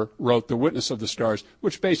Bullinger wrote The Witness of the Stars,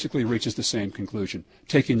 which basically reaches the same conclusion,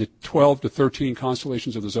 taking the 12 to 13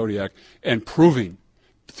 constellations of the zodiac and proving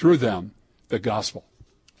through them the gospel.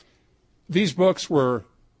 These books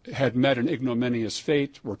had met an ignominious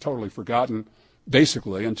fate, were totally forgotten,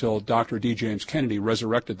 basically, until Dr. D. James Kennedy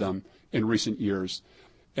resurrected them in recent years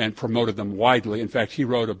and promoted them widely. In fact, he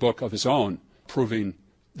wrote a book of his own proving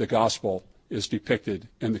the gospel is depicted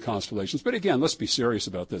in the constellations. But again, let's be serious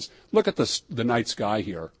about this. Look at the night sky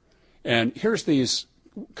here. And here's these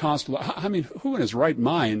constellations. I mean, who in his right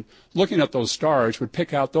mind, looking at those stars, would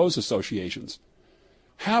pick out those associations?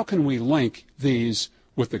 How can we link these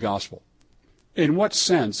with the gospel? In what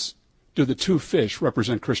sense do the two fish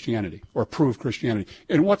represent Christianity or prove Christianity?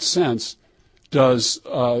 In what sense do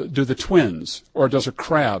the twins or does a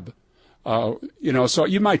crab? So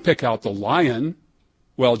you might pick out the lion.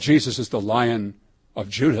 Well, Jesus is the Lion of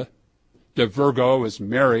Judah. The Virgo is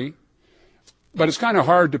Mary. But it's kind of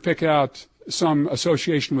hard to pick out some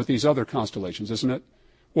association with these other constellations, isn't it?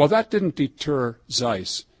 Well, that didn't deter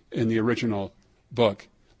Zeiss in the original book.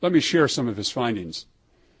 Let me share some of his findings.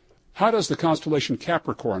 How does the constellation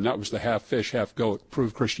Capricorn, that was the half fish, half goat,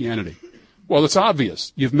 prove Christianity? Well, it's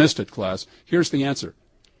obvious. You've missed it, class. Here's the answer.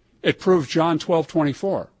 It proves John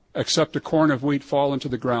 12:24. Except a corn of wheat fall into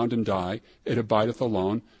the ground and die, it abideth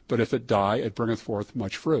alone, but if it die, it bringeth forth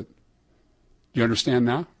much fruit. Do you understand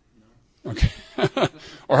now? No. Okay.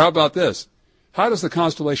 Or how about this? How does the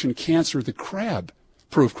constellation Cancer, the crab,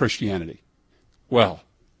 prove Christianity? Well,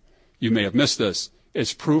 you may have missed this.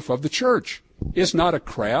 It's proof of the church. Is not a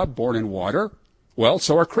crab born in water? Well,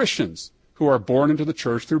 so are Christians, who are born into the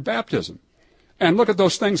church through baptism. And look at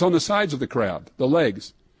those things on the sides of the crab, the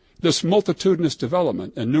legs. This multitudinous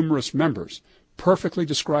development and numerous members perfectly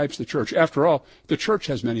describes the church. After all, the church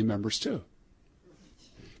has many members too.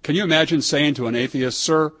 Can you imagine saying to an atheist,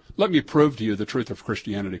 sir, let me prove to you the truth of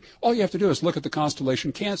Christianity? All you have to do is look at the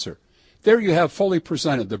constellation Cancer. There you have fully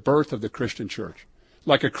presented the birth of the Christian church.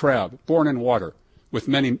 Like a crab, born in water, with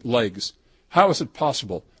many legs. How is it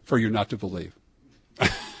possible for you not to believe?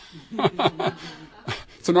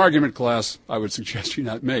 It's an argument, class, I would suggest you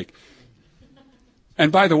not make.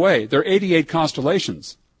 And by the way, there are 88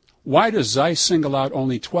 constellations. Why does Zeiss single out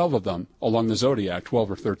only 12 of them along the zodiac,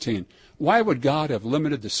 12 or 13? Why would God have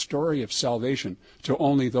limited the story of salvation to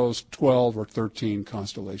only those 12 or 13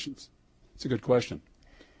 constellations? It's a good question.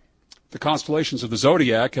 The constellations of the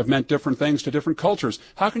zodiac have meant different things to different cultures.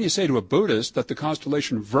 How can you say to a Buddhist that the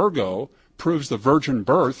constellation Virgo proves the virgin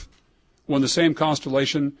birth when the same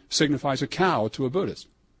constellation signifies a cow to a Buddhist?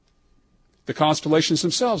 The constellations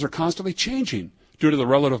themselves are constantly changing due to the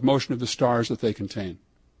relative motion of the stars that they contain.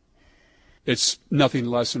 It's nothing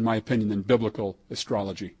less, in my opinion, than biblical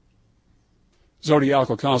astrology.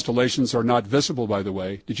 Zodiacal constellations are not visible, by the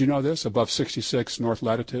way. Did you know this? Above 66 north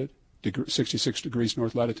latitude, 66 degrees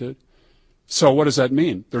north latitude. So what does that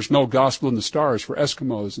mean? There's no gospel in the stars for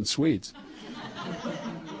Eskimos and Swedes.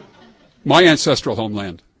 My ancestral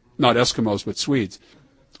homeland, not Eskimos, but Swedes.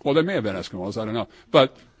 Well, they may have been Eskimos, I don't know.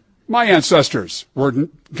 But my ancestors,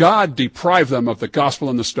 God deprived them of the gospel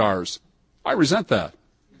in the stars. I resent that.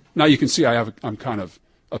 Now you can see I'm kind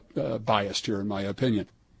of biased here in my opinion.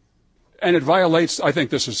 And it violates, I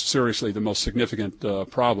think this is seriously the most significant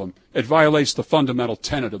problem, it violates the fundamental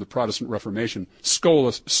tenet of the Protestant Reformation,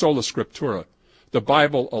 sola scriptura. The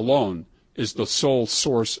Bible alone is the sole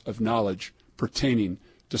source of knowledge pertaining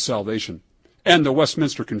to salvation. And the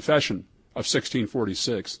Westminster Confession of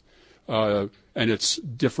 1646 and its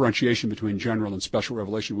differentiation between general and special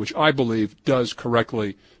revelation, which I believe does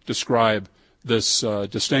correctly describe this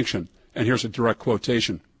distinction. And here's a direct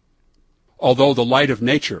quotation. Although the light of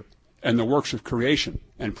nature and the works of creation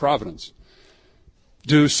and providence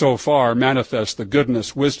do so far manifest the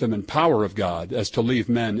goodness, wisdom, and power of God as to leave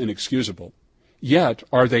men inexcusable, yet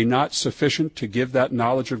are they not sufficient to give that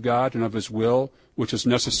knowledge of God and of his will which is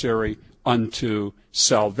necessary unto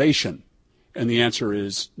salvation? And the answer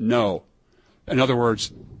is no. In other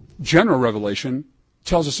words, general revelation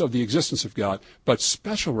tells us of the existence of God, but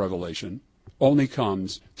special revelation only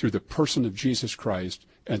comes through the person of Jesus Christ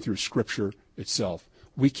and through Scripture itself.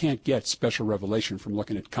 We can't get special revelation from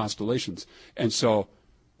looking at constellations. And so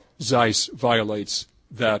Zeiss violates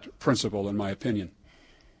that principle, in my opinion.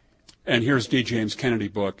 And here's D. James Kennedy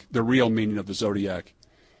book, The Real Meaning of the Zodiac.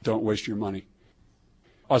 Don't waste your money.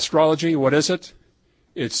 Astrology, what is it?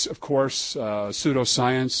 It's, of course,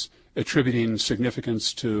 pseudoscience attributing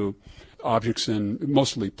significance to objects in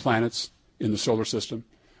mostly planets in the solar system,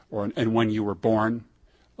 and when you were born,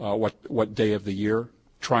 what day of the year,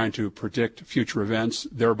 trying to predict future events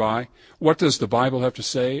thereby. What does the Bible have to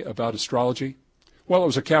say about astrology? Well, it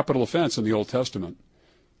was a capital offense in the Old Testament.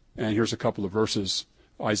 And here's a couple of verses.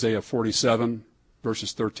 Isaiah 47,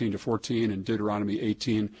 verses 13 to 14, and Deuteronomy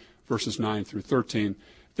 18, verses 9 through 13,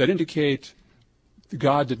 that indicate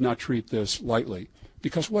God did not treat this lightly.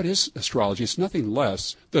 Because what is astrology? It's nothing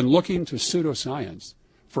less than looking to pseudoscience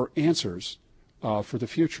for answers for the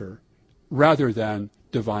future rather than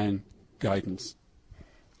divine guidance.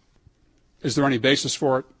 Is there any basis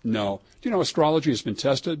for it? No. Do you know astrology has been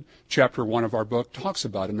tested? Chapter 1 of our book talks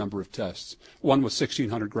about a number of tests. One with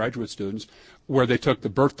 1,600 graduate students where they took the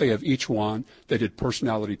birthday of each one, they did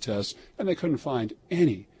personality tests, and they couldn't find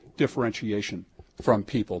any differentiation from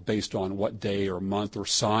people based on what day or month or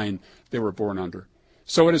sign they were born under.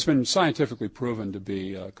 So it has been scientifically proven to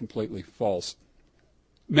be completely false.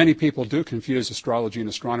 Many people do confuse astrology and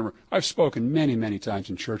astronomer. I've spoken many, many times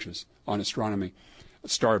in churches on astronomy.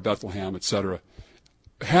 Star of Bethlehem, etc.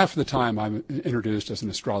 Half the time I'm introduced as an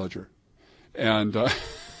astrologer. And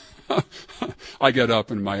I get up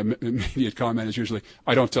and my immediate comment is usually,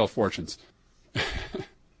 I don't tell fortunes.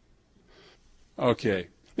 Okay.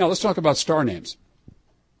 Now let's talk about star names.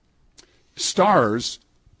 Stars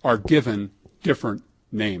are given different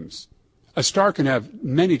names. A star can have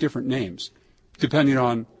many different names depending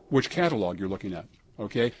on which catalog you're looking at.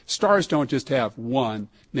 Okay? Stars don't just have one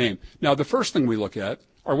name. Now, the first thing we look at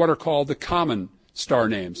are what are called the common star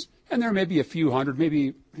names. And there may be a few hundred,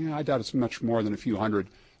 maybe, I doubt it's much more than a few hundred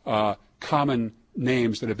common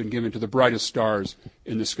names that have been given to the brightest stars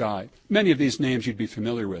in the sky. Many of these names you'd be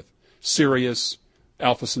familiar with. Sirius,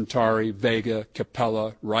 Alpha Centauri, Vega,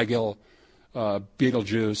 Capella, Rigel,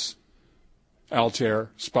 Betelgeuse, Altair,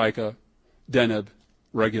 Spica, Deneb,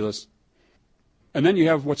 Regulus. And then you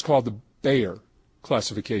have what's called the Bayer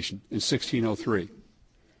classification in 1603.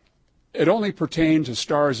 It only pertained to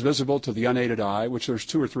stars visible to the unaided eye, which there's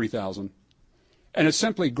 2,000 or 3,000. And it's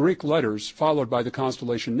simply Greek letters followed by the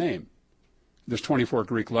constellation name. There's 24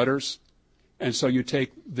 Greek letters. And so you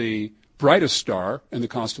take the brightest star in the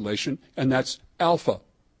constellation, and that's Alpha.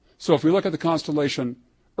 So if we look at the constellation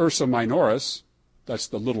Ursa Minoris, that's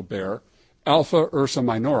the little bear, Alpha Ursa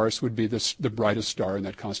Minoris would be the brightest star in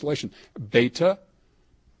that constellation. Beta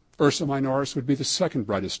Ursa Minoris would be the second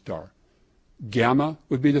brightest star. Gamma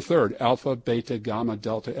would be the third. Alpha, beta, gamma,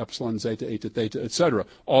 delta, epsilon, zeta, eta, theta, etc.,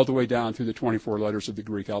 all the way down through the 24 letters of the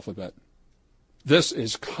Greek alphabet. This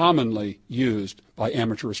is commonly used by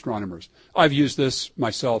amateur astronomers. I've used this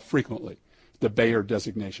myself frequently, the Bayer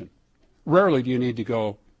designation. Rarely do you need to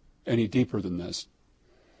go any deeper than this.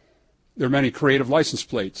 There are many creative license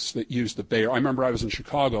plates that use the Bayer. I remember I was in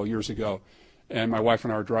Chicago years ago, and my wife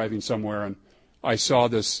and I were driving somewhere, and I saw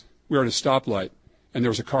this. We were at a stoplight, and there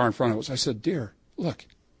was a car in front of us. I said, "Dear, look,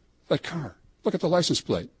 that car. Look at the license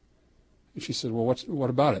plate." And she said, "Well, what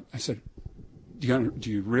about it?" I said, do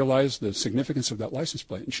you realize the significance of that license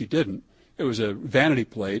plate? And she didn't. It was a vanity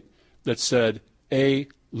plate that said A.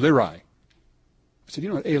 Lyrae. I said, "You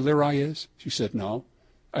know what A. Lyrae is?" She said, "No."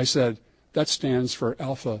 I said, "That stands for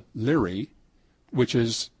Alpha Lyrae, which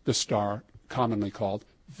is the star commonly called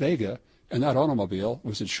Vega, and that automobile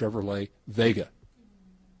was a Chevrolet Vega."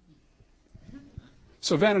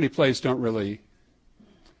 So vanity plates don't really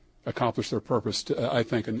accomplish their purpose, I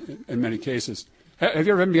think, in many cases. Have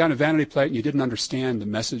you ever been behind a vanity plate and you didn't understand the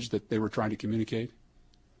message that they were trying to communicate?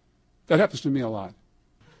 That happens to me a lot.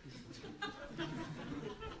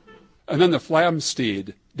 And then the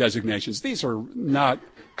Flamsteed designations. These are not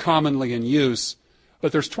commonly in use,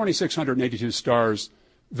 but there's 2,682 stars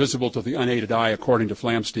visible to the unaided eye according to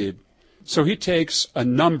Flamsteed. So he takes a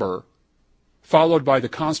number followed by the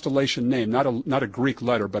constellation name, not a Greek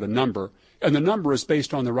letter, but a number, and the number is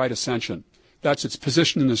based on the right ascension. That's its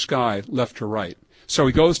position in the sky, left to right. So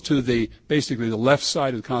he goes to basically the left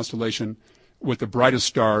side of the constellation with the brightest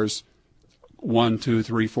stars, 1, 2,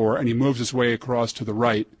 3, 4, and he moves his way across to the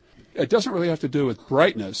right. It doesn't really have to do with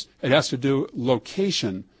brightness. It has to do with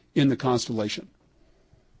location in the constellation.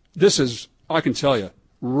 This is, I can tell you,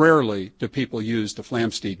 rarely do people use the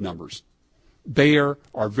Flamsteed numbers. Bayer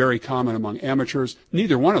are very common among amateurs.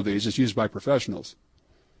 Neither one of these is used by professionals.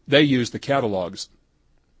 They use the catalogs.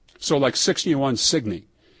 So like 61 Cygni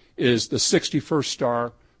is the 61st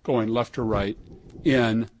star going left to right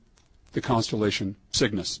in the constellation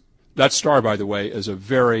Cygnus. That star, by the way, is a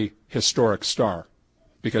very historic star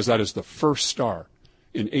because that is the first star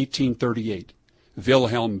in 1838.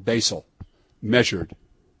 Wilhelm Basel measured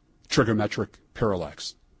trigonometric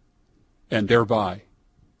parallax, and thereby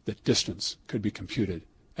the distance could be computed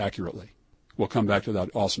accurately. We'll come back to that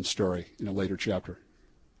awesome story in a later chapter.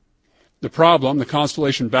 The problem, the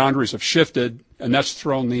constellation boundaries have shifted, and that's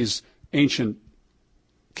thrown these ancient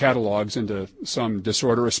catalogs into some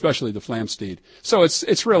disorder, especially the Flamsteed. So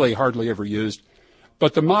it's really hardly ever used.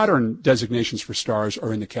 But the modern designations for stars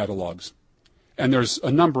are in the catalogs. And there's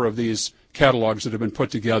a number of these catalogs that have been put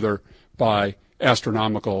together by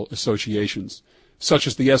astronomical associations, such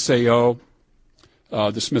as the SAO,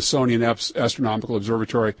 the Smithsonian Astronomical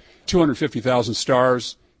Observatory, 250,000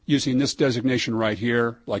 stars, using this designation right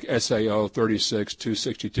here, like SAO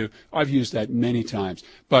 36262. I've used that many times.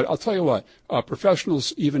 But I'll tell you what,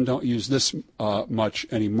 professionals even don't use this much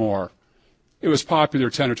anymore. It was popular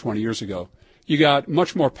 10 or 20 years ago. You got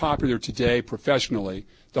much more popular today professionally,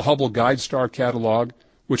 the Hubble Guide Star Catalog,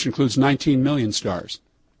 which includes 19 million stars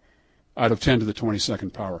out of 10 to the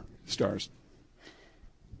 22nd power stars.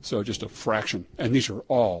 So just a fraction. And these are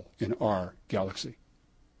all in our galaxy.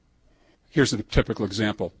 Here's a typical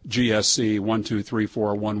example, GSC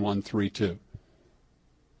 12341132.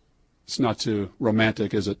 It's not too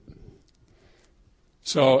romantic, is it?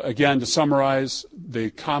 So again, to summarize,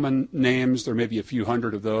 the common names, there may be a few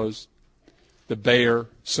hundred of those. The Bayer,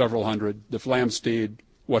 several hundred. The Flamsteed,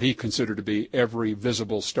 what he considered to be every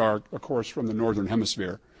visible star, of course, from the northern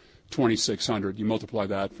hemisphere, 2,600. You multiply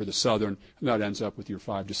that for the southern, and that ends up with your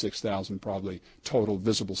 5,000 to 6,000 probably total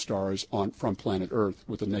visible stars from planet Earth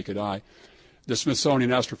with the naked eye. The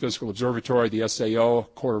Smithsonian Astrophysical Observatory, the SAO,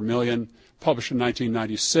 250,000, published in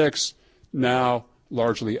 1996, now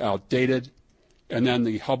largely outdated. And then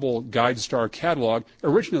the Hubble Guide Star Catalog.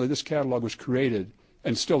 Originally, this catalog was created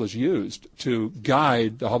and still is used to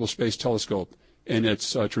guide the Hubble Space Telescope in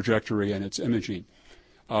its trajectory and its imaging.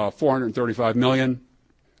 435 million.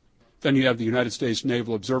 Then you have the United States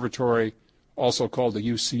Naval Observatory, also called the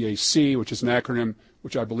UCAC, which is an acronym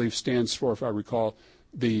which I believe stands for, if I recall,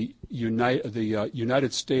 the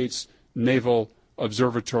United States Naval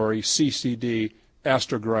Observatory CCD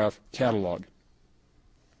Astrograph Catalog.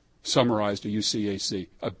 Summarized to UCAC.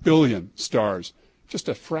 1 billion stars, just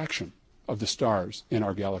a fraction of the stars in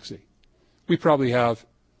our galaxy. We probably have,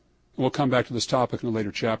 and we'll come back to this topic in a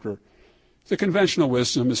later chapter, the conventional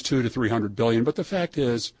wisdom is 200 to 300 billion, but the fact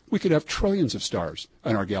is we could have trillions of stars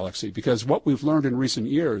in our galaxy because what we've learned in recent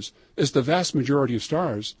years is the vast majority of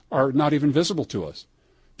stars are not even visible to us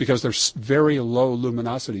because they're very low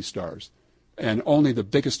luminosity stars, and only the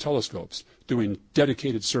biggest telescopes doing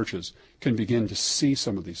dedicated searches can begin to see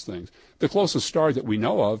some of these things. The closest star that we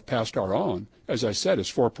know of past our own, as I said,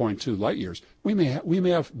 is 4.2 light years. We may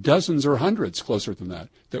have dozens or hundreds closer than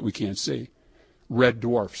that we can't see. Red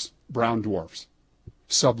dwarfs, brown dwarfs,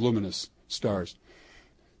 subluminous stars.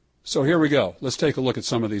 So here we go. Let's take a look at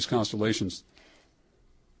some of these constellations.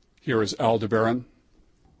 Here is Aldebaran.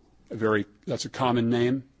 That's a common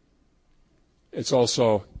name. It's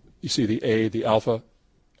also, you see the A, the Alpha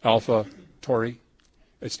Tauri.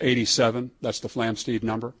 It's 87. That's the Flamsteed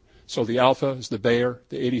number. So the Alpha is the Bayer.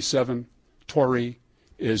 The 87 Tauri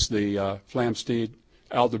is the Flamsteed.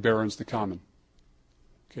 Aldebaran's the common.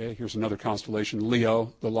 Okay, here's another constellation,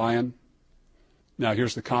 Leo, the lion. Now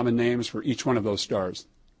here's the common names for each one of those stars.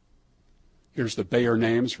 Here's the Bayer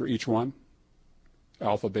names for each one.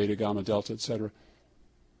 Alpha, Beta, Gamma, Delta, etc.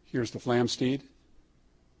 Here's the Flamsteed.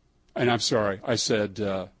 And I'm sorry, I said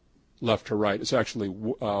left to right. It's actually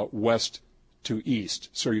west to east.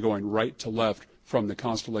 So you're going right to left from the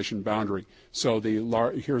constellation boundary. So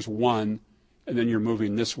here's 1, and then you're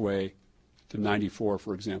moving this way to 94,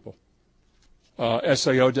 for example.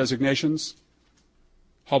 SAO designations,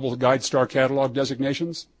 Hubble Guide Star Catalog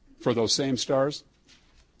designations for those same stars.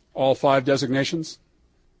 All 5 designations.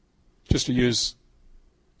 Just to use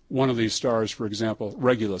one of these stars, for example,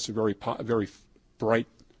 Regulus, a very bright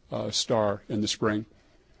star in the spring.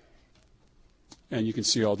 And you can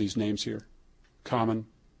see all these names here. Common,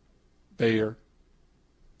 Bayer,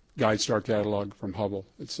 Guide Star Catalog from Hubble,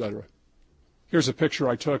 etc. Here's a picture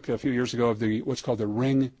I took a few years ago of what's called the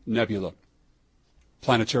Ring Nebula,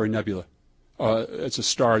 planetary nebula. It's a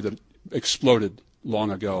star that exploded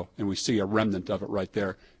long ago, and we see a remnant of it right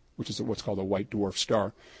there, which is what's called a white dwarf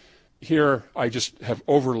star. Here I just have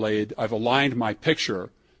I've aligned my picture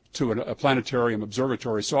to a planetarium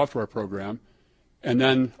observatory software program, and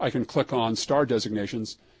then I can click on star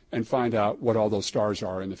designations and find out what all those stars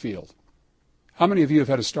are in the field. How many of you have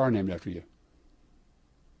had a star named after you?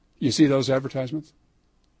 You see those advertisements?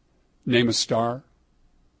 Name a star.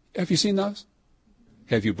 Have you seen those?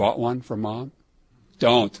 Have you bought one from Mom?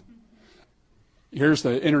 Don't. Here's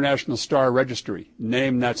the International Star Registry.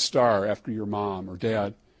 Name that star after your mom or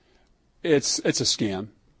dad. It's a scam.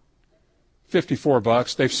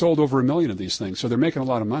 $54. They've sold over 1 million of these things, so they're making a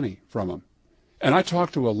lot of money from them. And I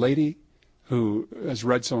talked to a lady who has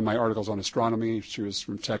read some of my articles on astronomy. She was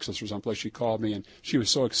from Texas or someplace. She called me, and she was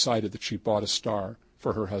so excited that she bought a star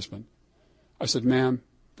for her husband. I said, "Ma'am,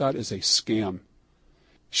 that is a scam."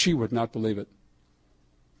 She would not believe it.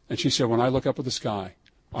 And she said, "When I look up at the sky,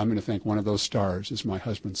 I'm going to think one of those stars is my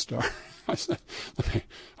husband's star." I said,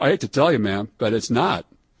 "I hate to tell you, ma'am, but it's not.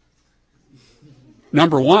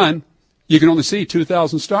 Number one, you can only see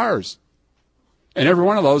 2,000 stars, and every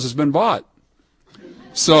one of those has been bought.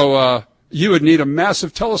 So you would need a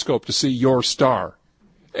massive telescope to see your star.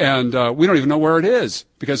 And we don't even know where it is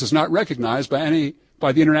because it's not recognized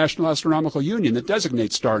by the International Astronomical Union that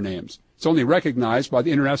designates star names. It's only recognized by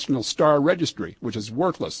the International Star Registry, which is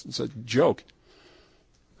worthless. It's a joke."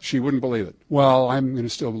 She wouldn't believe it. "Well, I'm going to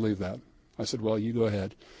still believe that." I said, "Well, you go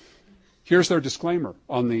ahead." Here's their disclaimer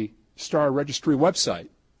on the Star Registry website.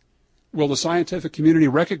 "Will the scientific community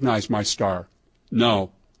recognize my star?"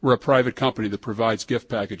 "No. We're a private company that provides gift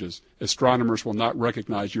packages. Astronomers will not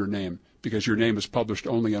recognize your name because your name is published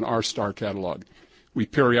only in our star catalog. We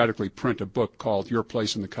periodically print a book called Your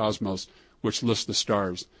Place in the Cosmos, which lists the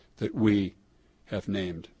stars that we have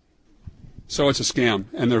named." So it's a scam,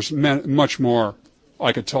 and there's much more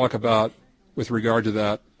I could talk about with regard to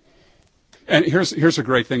that. And here's a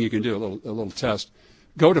great thing you can do, a little test.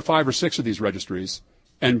 Go to 5 or 6 of these registries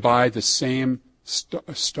and buy the same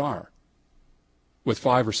star with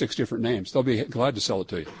 5 or 6 different names. They'll be glad to sell it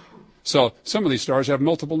to you. So some of these stars have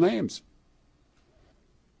multiple names.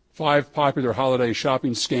 5 popular holiday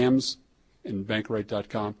shopping scams in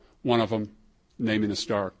Bankrate.com. One of them, naming a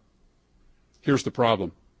star. Here's the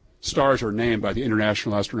problem. Stars are named by the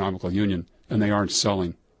International Astronomical Union, and they aren't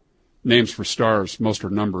selling. Names for stars, most are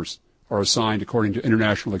numbers, are assigned according to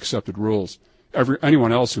international accepted rules.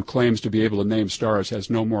 Anyone else who claims to be able to name stars has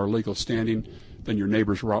no more legal standing than your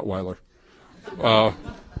neighbor's Rottweiler.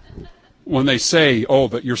 When they say, "Oh,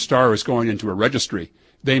 but your star is going into a registry,"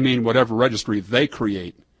 they mean whatever registry they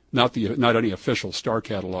create, not any official star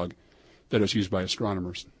catalog that is used by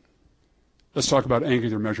astronomers. Let's talk about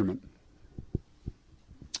angular measurement.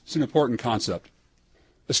 It's an important concept.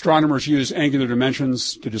 Astronomers use angular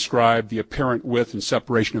dimensions to describe the apparent width and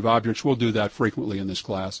separation of objects. We'll do that frequently in this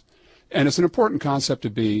class. And it's an important concept to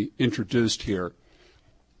be introduced here.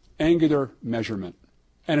 Angular measurement.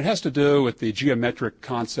 And it has to do with the geometric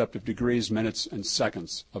concept of degrees, minutes, and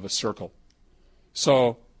seconds of a circle.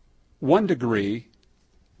 So 1 degree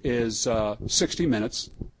is 60 minutes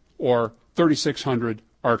or 3,600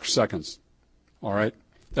 arc seconds. All right?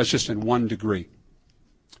 That's just in 1 degree.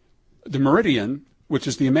 The meridian, which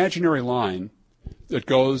is the imaginary line that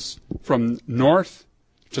goes from north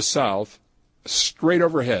to south, straight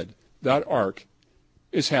overhead, that arc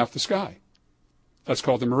is half the sky. That's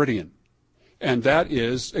called the meridian. And that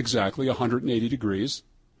is exactly 180 degrees,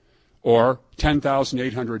 or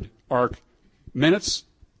 10,800 arc minutes,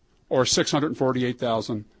 or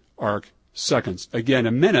 648,000 arc seconds. Again,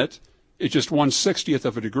 a minute is just 1/60th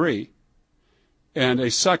of a degree, and a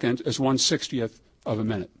second is 1/60th of a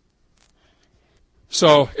minute.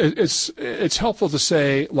 So it's helpful to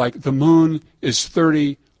say, like, the moon is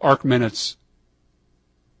 30 arc minutes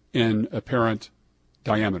in apparent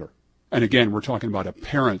diameter. And again, we're talking about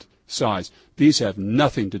apparent size. These have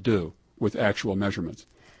nothing to do with actual measurements.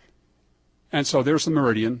 And so there's the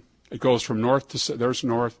meridian. It goes from north to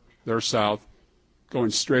there's south, going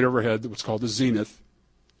straight overhead, what's called the zenith,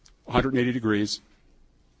 180 degrees.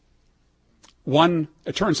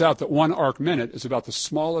 It turns out that 1 arc minute is about the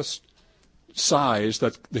smallest size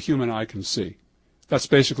that the human eye can see. That's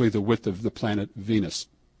basically the width of the planet Venus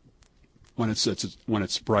when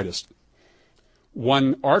it's brightest.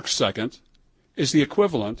 1 arc second is the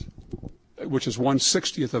equivalent, which is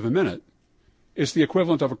 1/60th of a minute, is the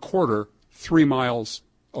equivalent of a quarter 3 miles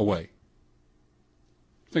away.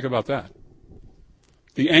 Think about that.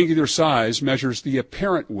 The angular size measures the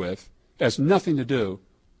apparent width, has nothing to do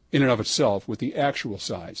in and of itself with the actual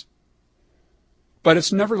size. But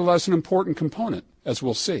it's nevertheless an important component, as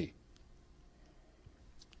we'll see.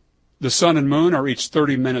 The sun and moon are each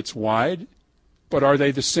 30 minutes wide, but are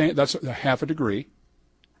they the same? That's half a degree.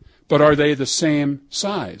 But are they the same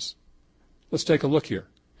size? Let's take a look here.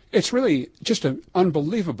 It's really just an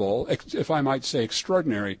unbelievable, if I might say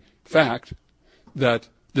extraordinary, fact that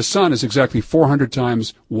the sun is exactly 400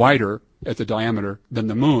 times wider at the diameter than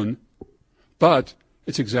the moon, but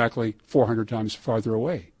it's exactly 400 times farther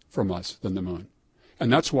away from us than the moon.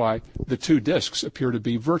 And that's why the two disks appear to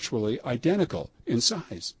be virtually identical in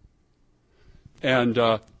size. And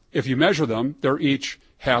if you measure them, they're each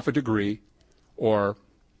half a degree or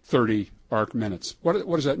 30 arc minutes. What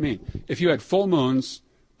does that mean? If you had full moons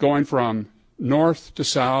going from north to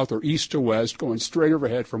south or east to west, going straight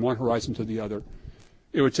overhead from one horizon to the other,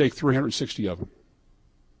 it would take 360 of them,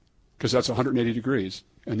 because that's 180 degrees,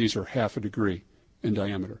 and these are half a degree in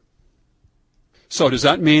diameter. So does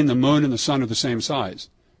that mean the moon and the sun are the same size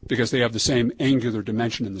because they have the same angular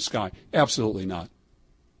dimension in the sky? Absolutely not.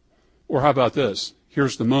 Or how about this?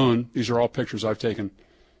 Here's the moon. These are all pictures I've taken.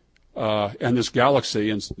 And this galaxy,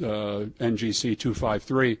 NGC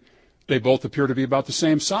 253, they both appear to be about the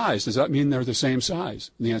same size. Does that mean they're the same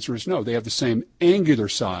size? And the answer is no. They have the same angular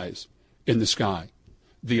size in the sky,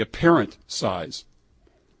 the apparent size.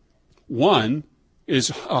 One is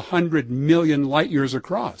 100 million light years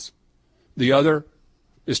across. The other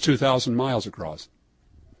is 2,000 miles across.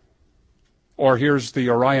 Or here's the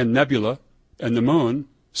Orion Nebula and the moon,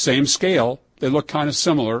 same scale. They look kind of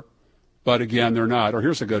similar, but again, they're not. Or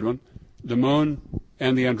here's a good one. The moon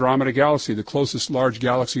and the Andromeda Galaxy, the closest large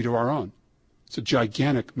galaxy to our own. It's a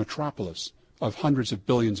gigantic metropolis of hundreds of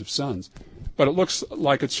billions of suns. But it looks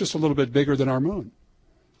like it's just a little bit bigger than our moon.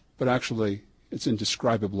 But actually, it's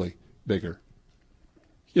indescribably bigger.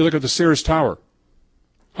 You look at the Sears Tower,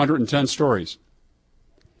 110 stories.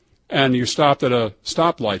 And you stopped at a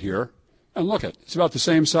stoplight here, and look at it. It's about the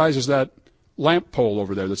same size as that lamp pole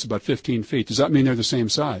over there that's about 15 feet. Does that mean they're the same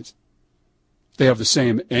size? They have the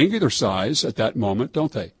same angular size at that moment,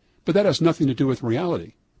 don't they? But that has nothing to do with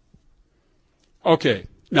reality. Okay,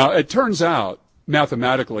 now it turns out,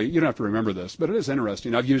 mathematically, you don't have to remember this, but it is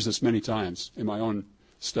interesting. I've used this many times in my own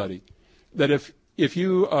study, that if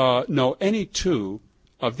you know any two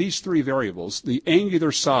of these three variables, the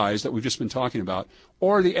angular size that we've just been talking about,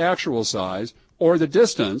 or the actual size, or the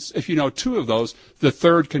distance, if you know two of those, the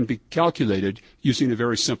third can be calculated using a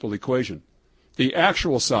very simple equation. The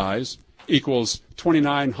actual size equals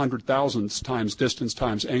 2900 thousandths times distance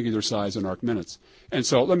times angular size in arc minutes. And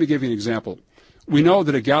so let me give you an example. We know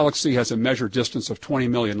that a galaxy has a measured distance of 20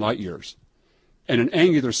 million light years and an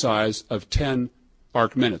angular size of 10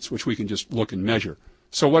 arc minutes, which we can just look and measure.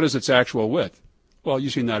 So what is its actual width? Well,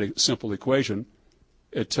 using that simple equation,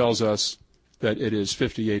 it tells us that it is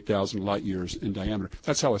 58,000 light years in diameter.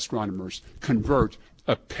 That's how astronomers convert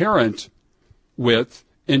apparent width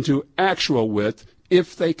into actual width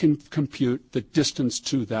if they can compute the distance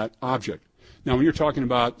to that object. Now, when you're talking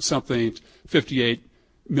about something 58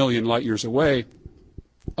 million light years away,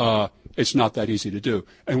 it's not that easy to do.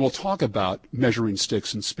 And we'll talk about measuring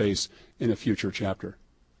sticks in space in a future chapter.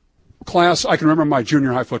 Class, I can remember my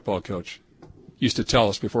junior high football coach used to tell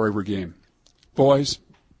us before every game, boys,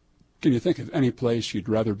 can you think of any place you'd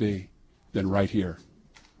rather be than right here,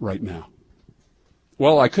 right now?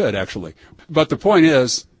 Well, I could, actually. But the point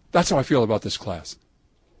is, that's how I feel about this class.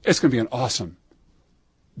 It's going to be an awesome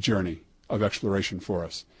journey of exploration for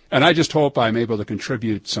us. And I just hope I'm able to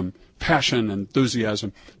contribute some passion and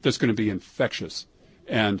enthusiasm that's going to be infectious.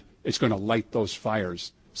 And it's going to light those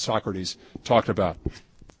fires Socrates talked about.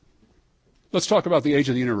 Let's talk about the age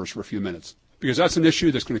of the universe for a few minutes, because that's an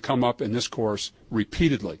issue that's going to come up in this course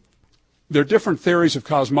repeatedly. There are different theories of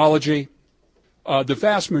cosmology. The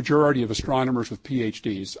vast majority of astronomers with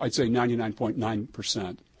PhDs, I'd say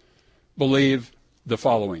 99.9%, believe the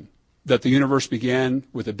following, that the universe began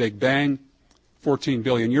with a Big Bang 14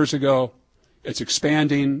 billion years ago. It's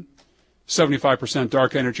expanding, 75%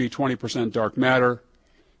 dark energy, 20% dark matter.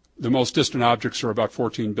 The most distant objects are about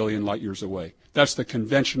 14 billion light years away. That's the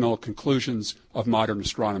conventional conclusions of modern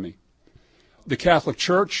astronomy. The Catholic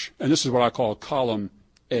Church, and this is what I call column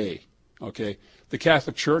A, okay? The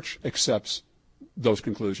Catholic Church accepts those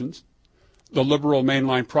conclusions. The liberal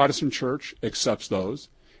mainline Protestant Church accepts those.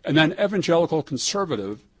 And then evangelical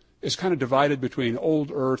conservative is kind of divided between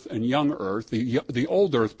old earth and young earth. The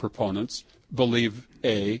old earth proponents believe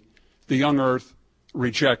A. The young earth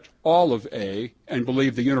reject all of A and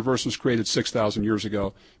believe the universe was created 6,000 years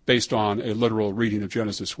ago based on a literal reading of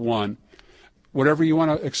Genesis 1. Whatever you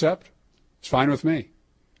want to accept, it's fine with me.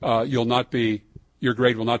 Your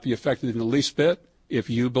grade will not be affected in the least bit if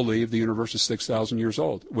you believe the universe is 6,000 years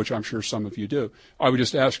old, which I'm sure some of you do. I would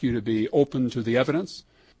just ask you to be open to the evidence.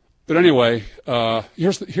 But anyway,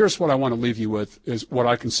 here's what I want to leave you with, is what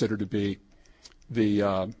I consider to be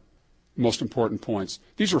the most important points.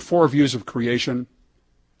 These are 4 views of creation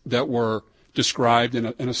that were described in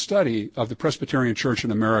a study of the Presbyterian Church in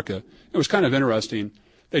America. It was kind of interesting.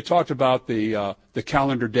 They talked about the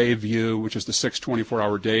calendar day view, which is the 6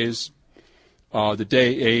 24-hour days, the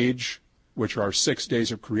day age, which are 6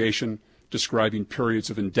 days of creation describing periods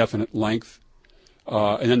of indefinite length,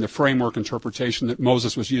 and then the framework interpretation that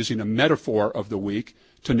Moses was using a metaphor of the week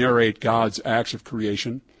to narrate God's acts of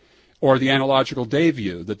creation, or the analogical day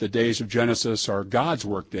view, that the days of Genesis are God's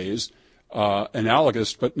work days,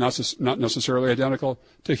 analogous but not necessarily identical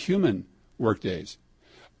to human work days.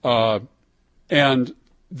 And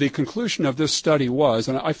the conclusion of this study was,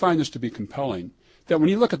 and I find this to be compelling, that when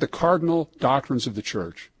you look at the cardinal doctrines of the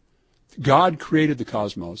church, God created the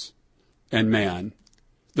cosmos and man,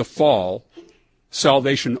 the fall,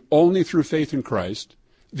 salvation only through faith in Christ,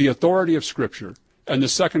 the authority of Scripture, and the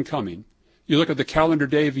second coming. You look at the calendar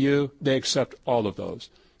day view, they accept all of those.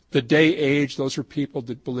 The day age, those are people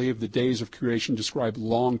that believe the days of creation describe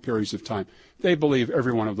long periods of time. They believe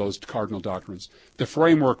every one of those cardinal doctrines. The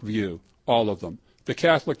framework view, all of them. The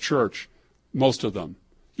Catholic Church, most of them.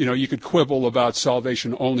 You know, you could quibble about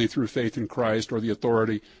salvation only through faith in Christ or the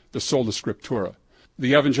authority, the sola scriptura.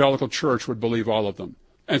 The evangelical church would believe all of them.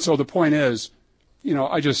 And so the point is, you know,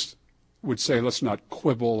 I just would say let's not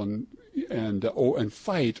quibble and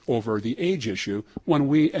fight over the age issue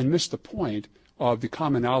and miss the point of the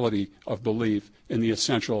commonality of belief in the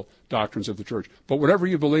essential doctrines of the church. But whatever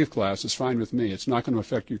you believe, class, is fine with me. It's not going to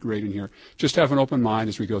affect your grading here. Just have an open mind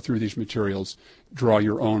as we go through these materials. Draw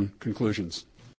your own conclusions.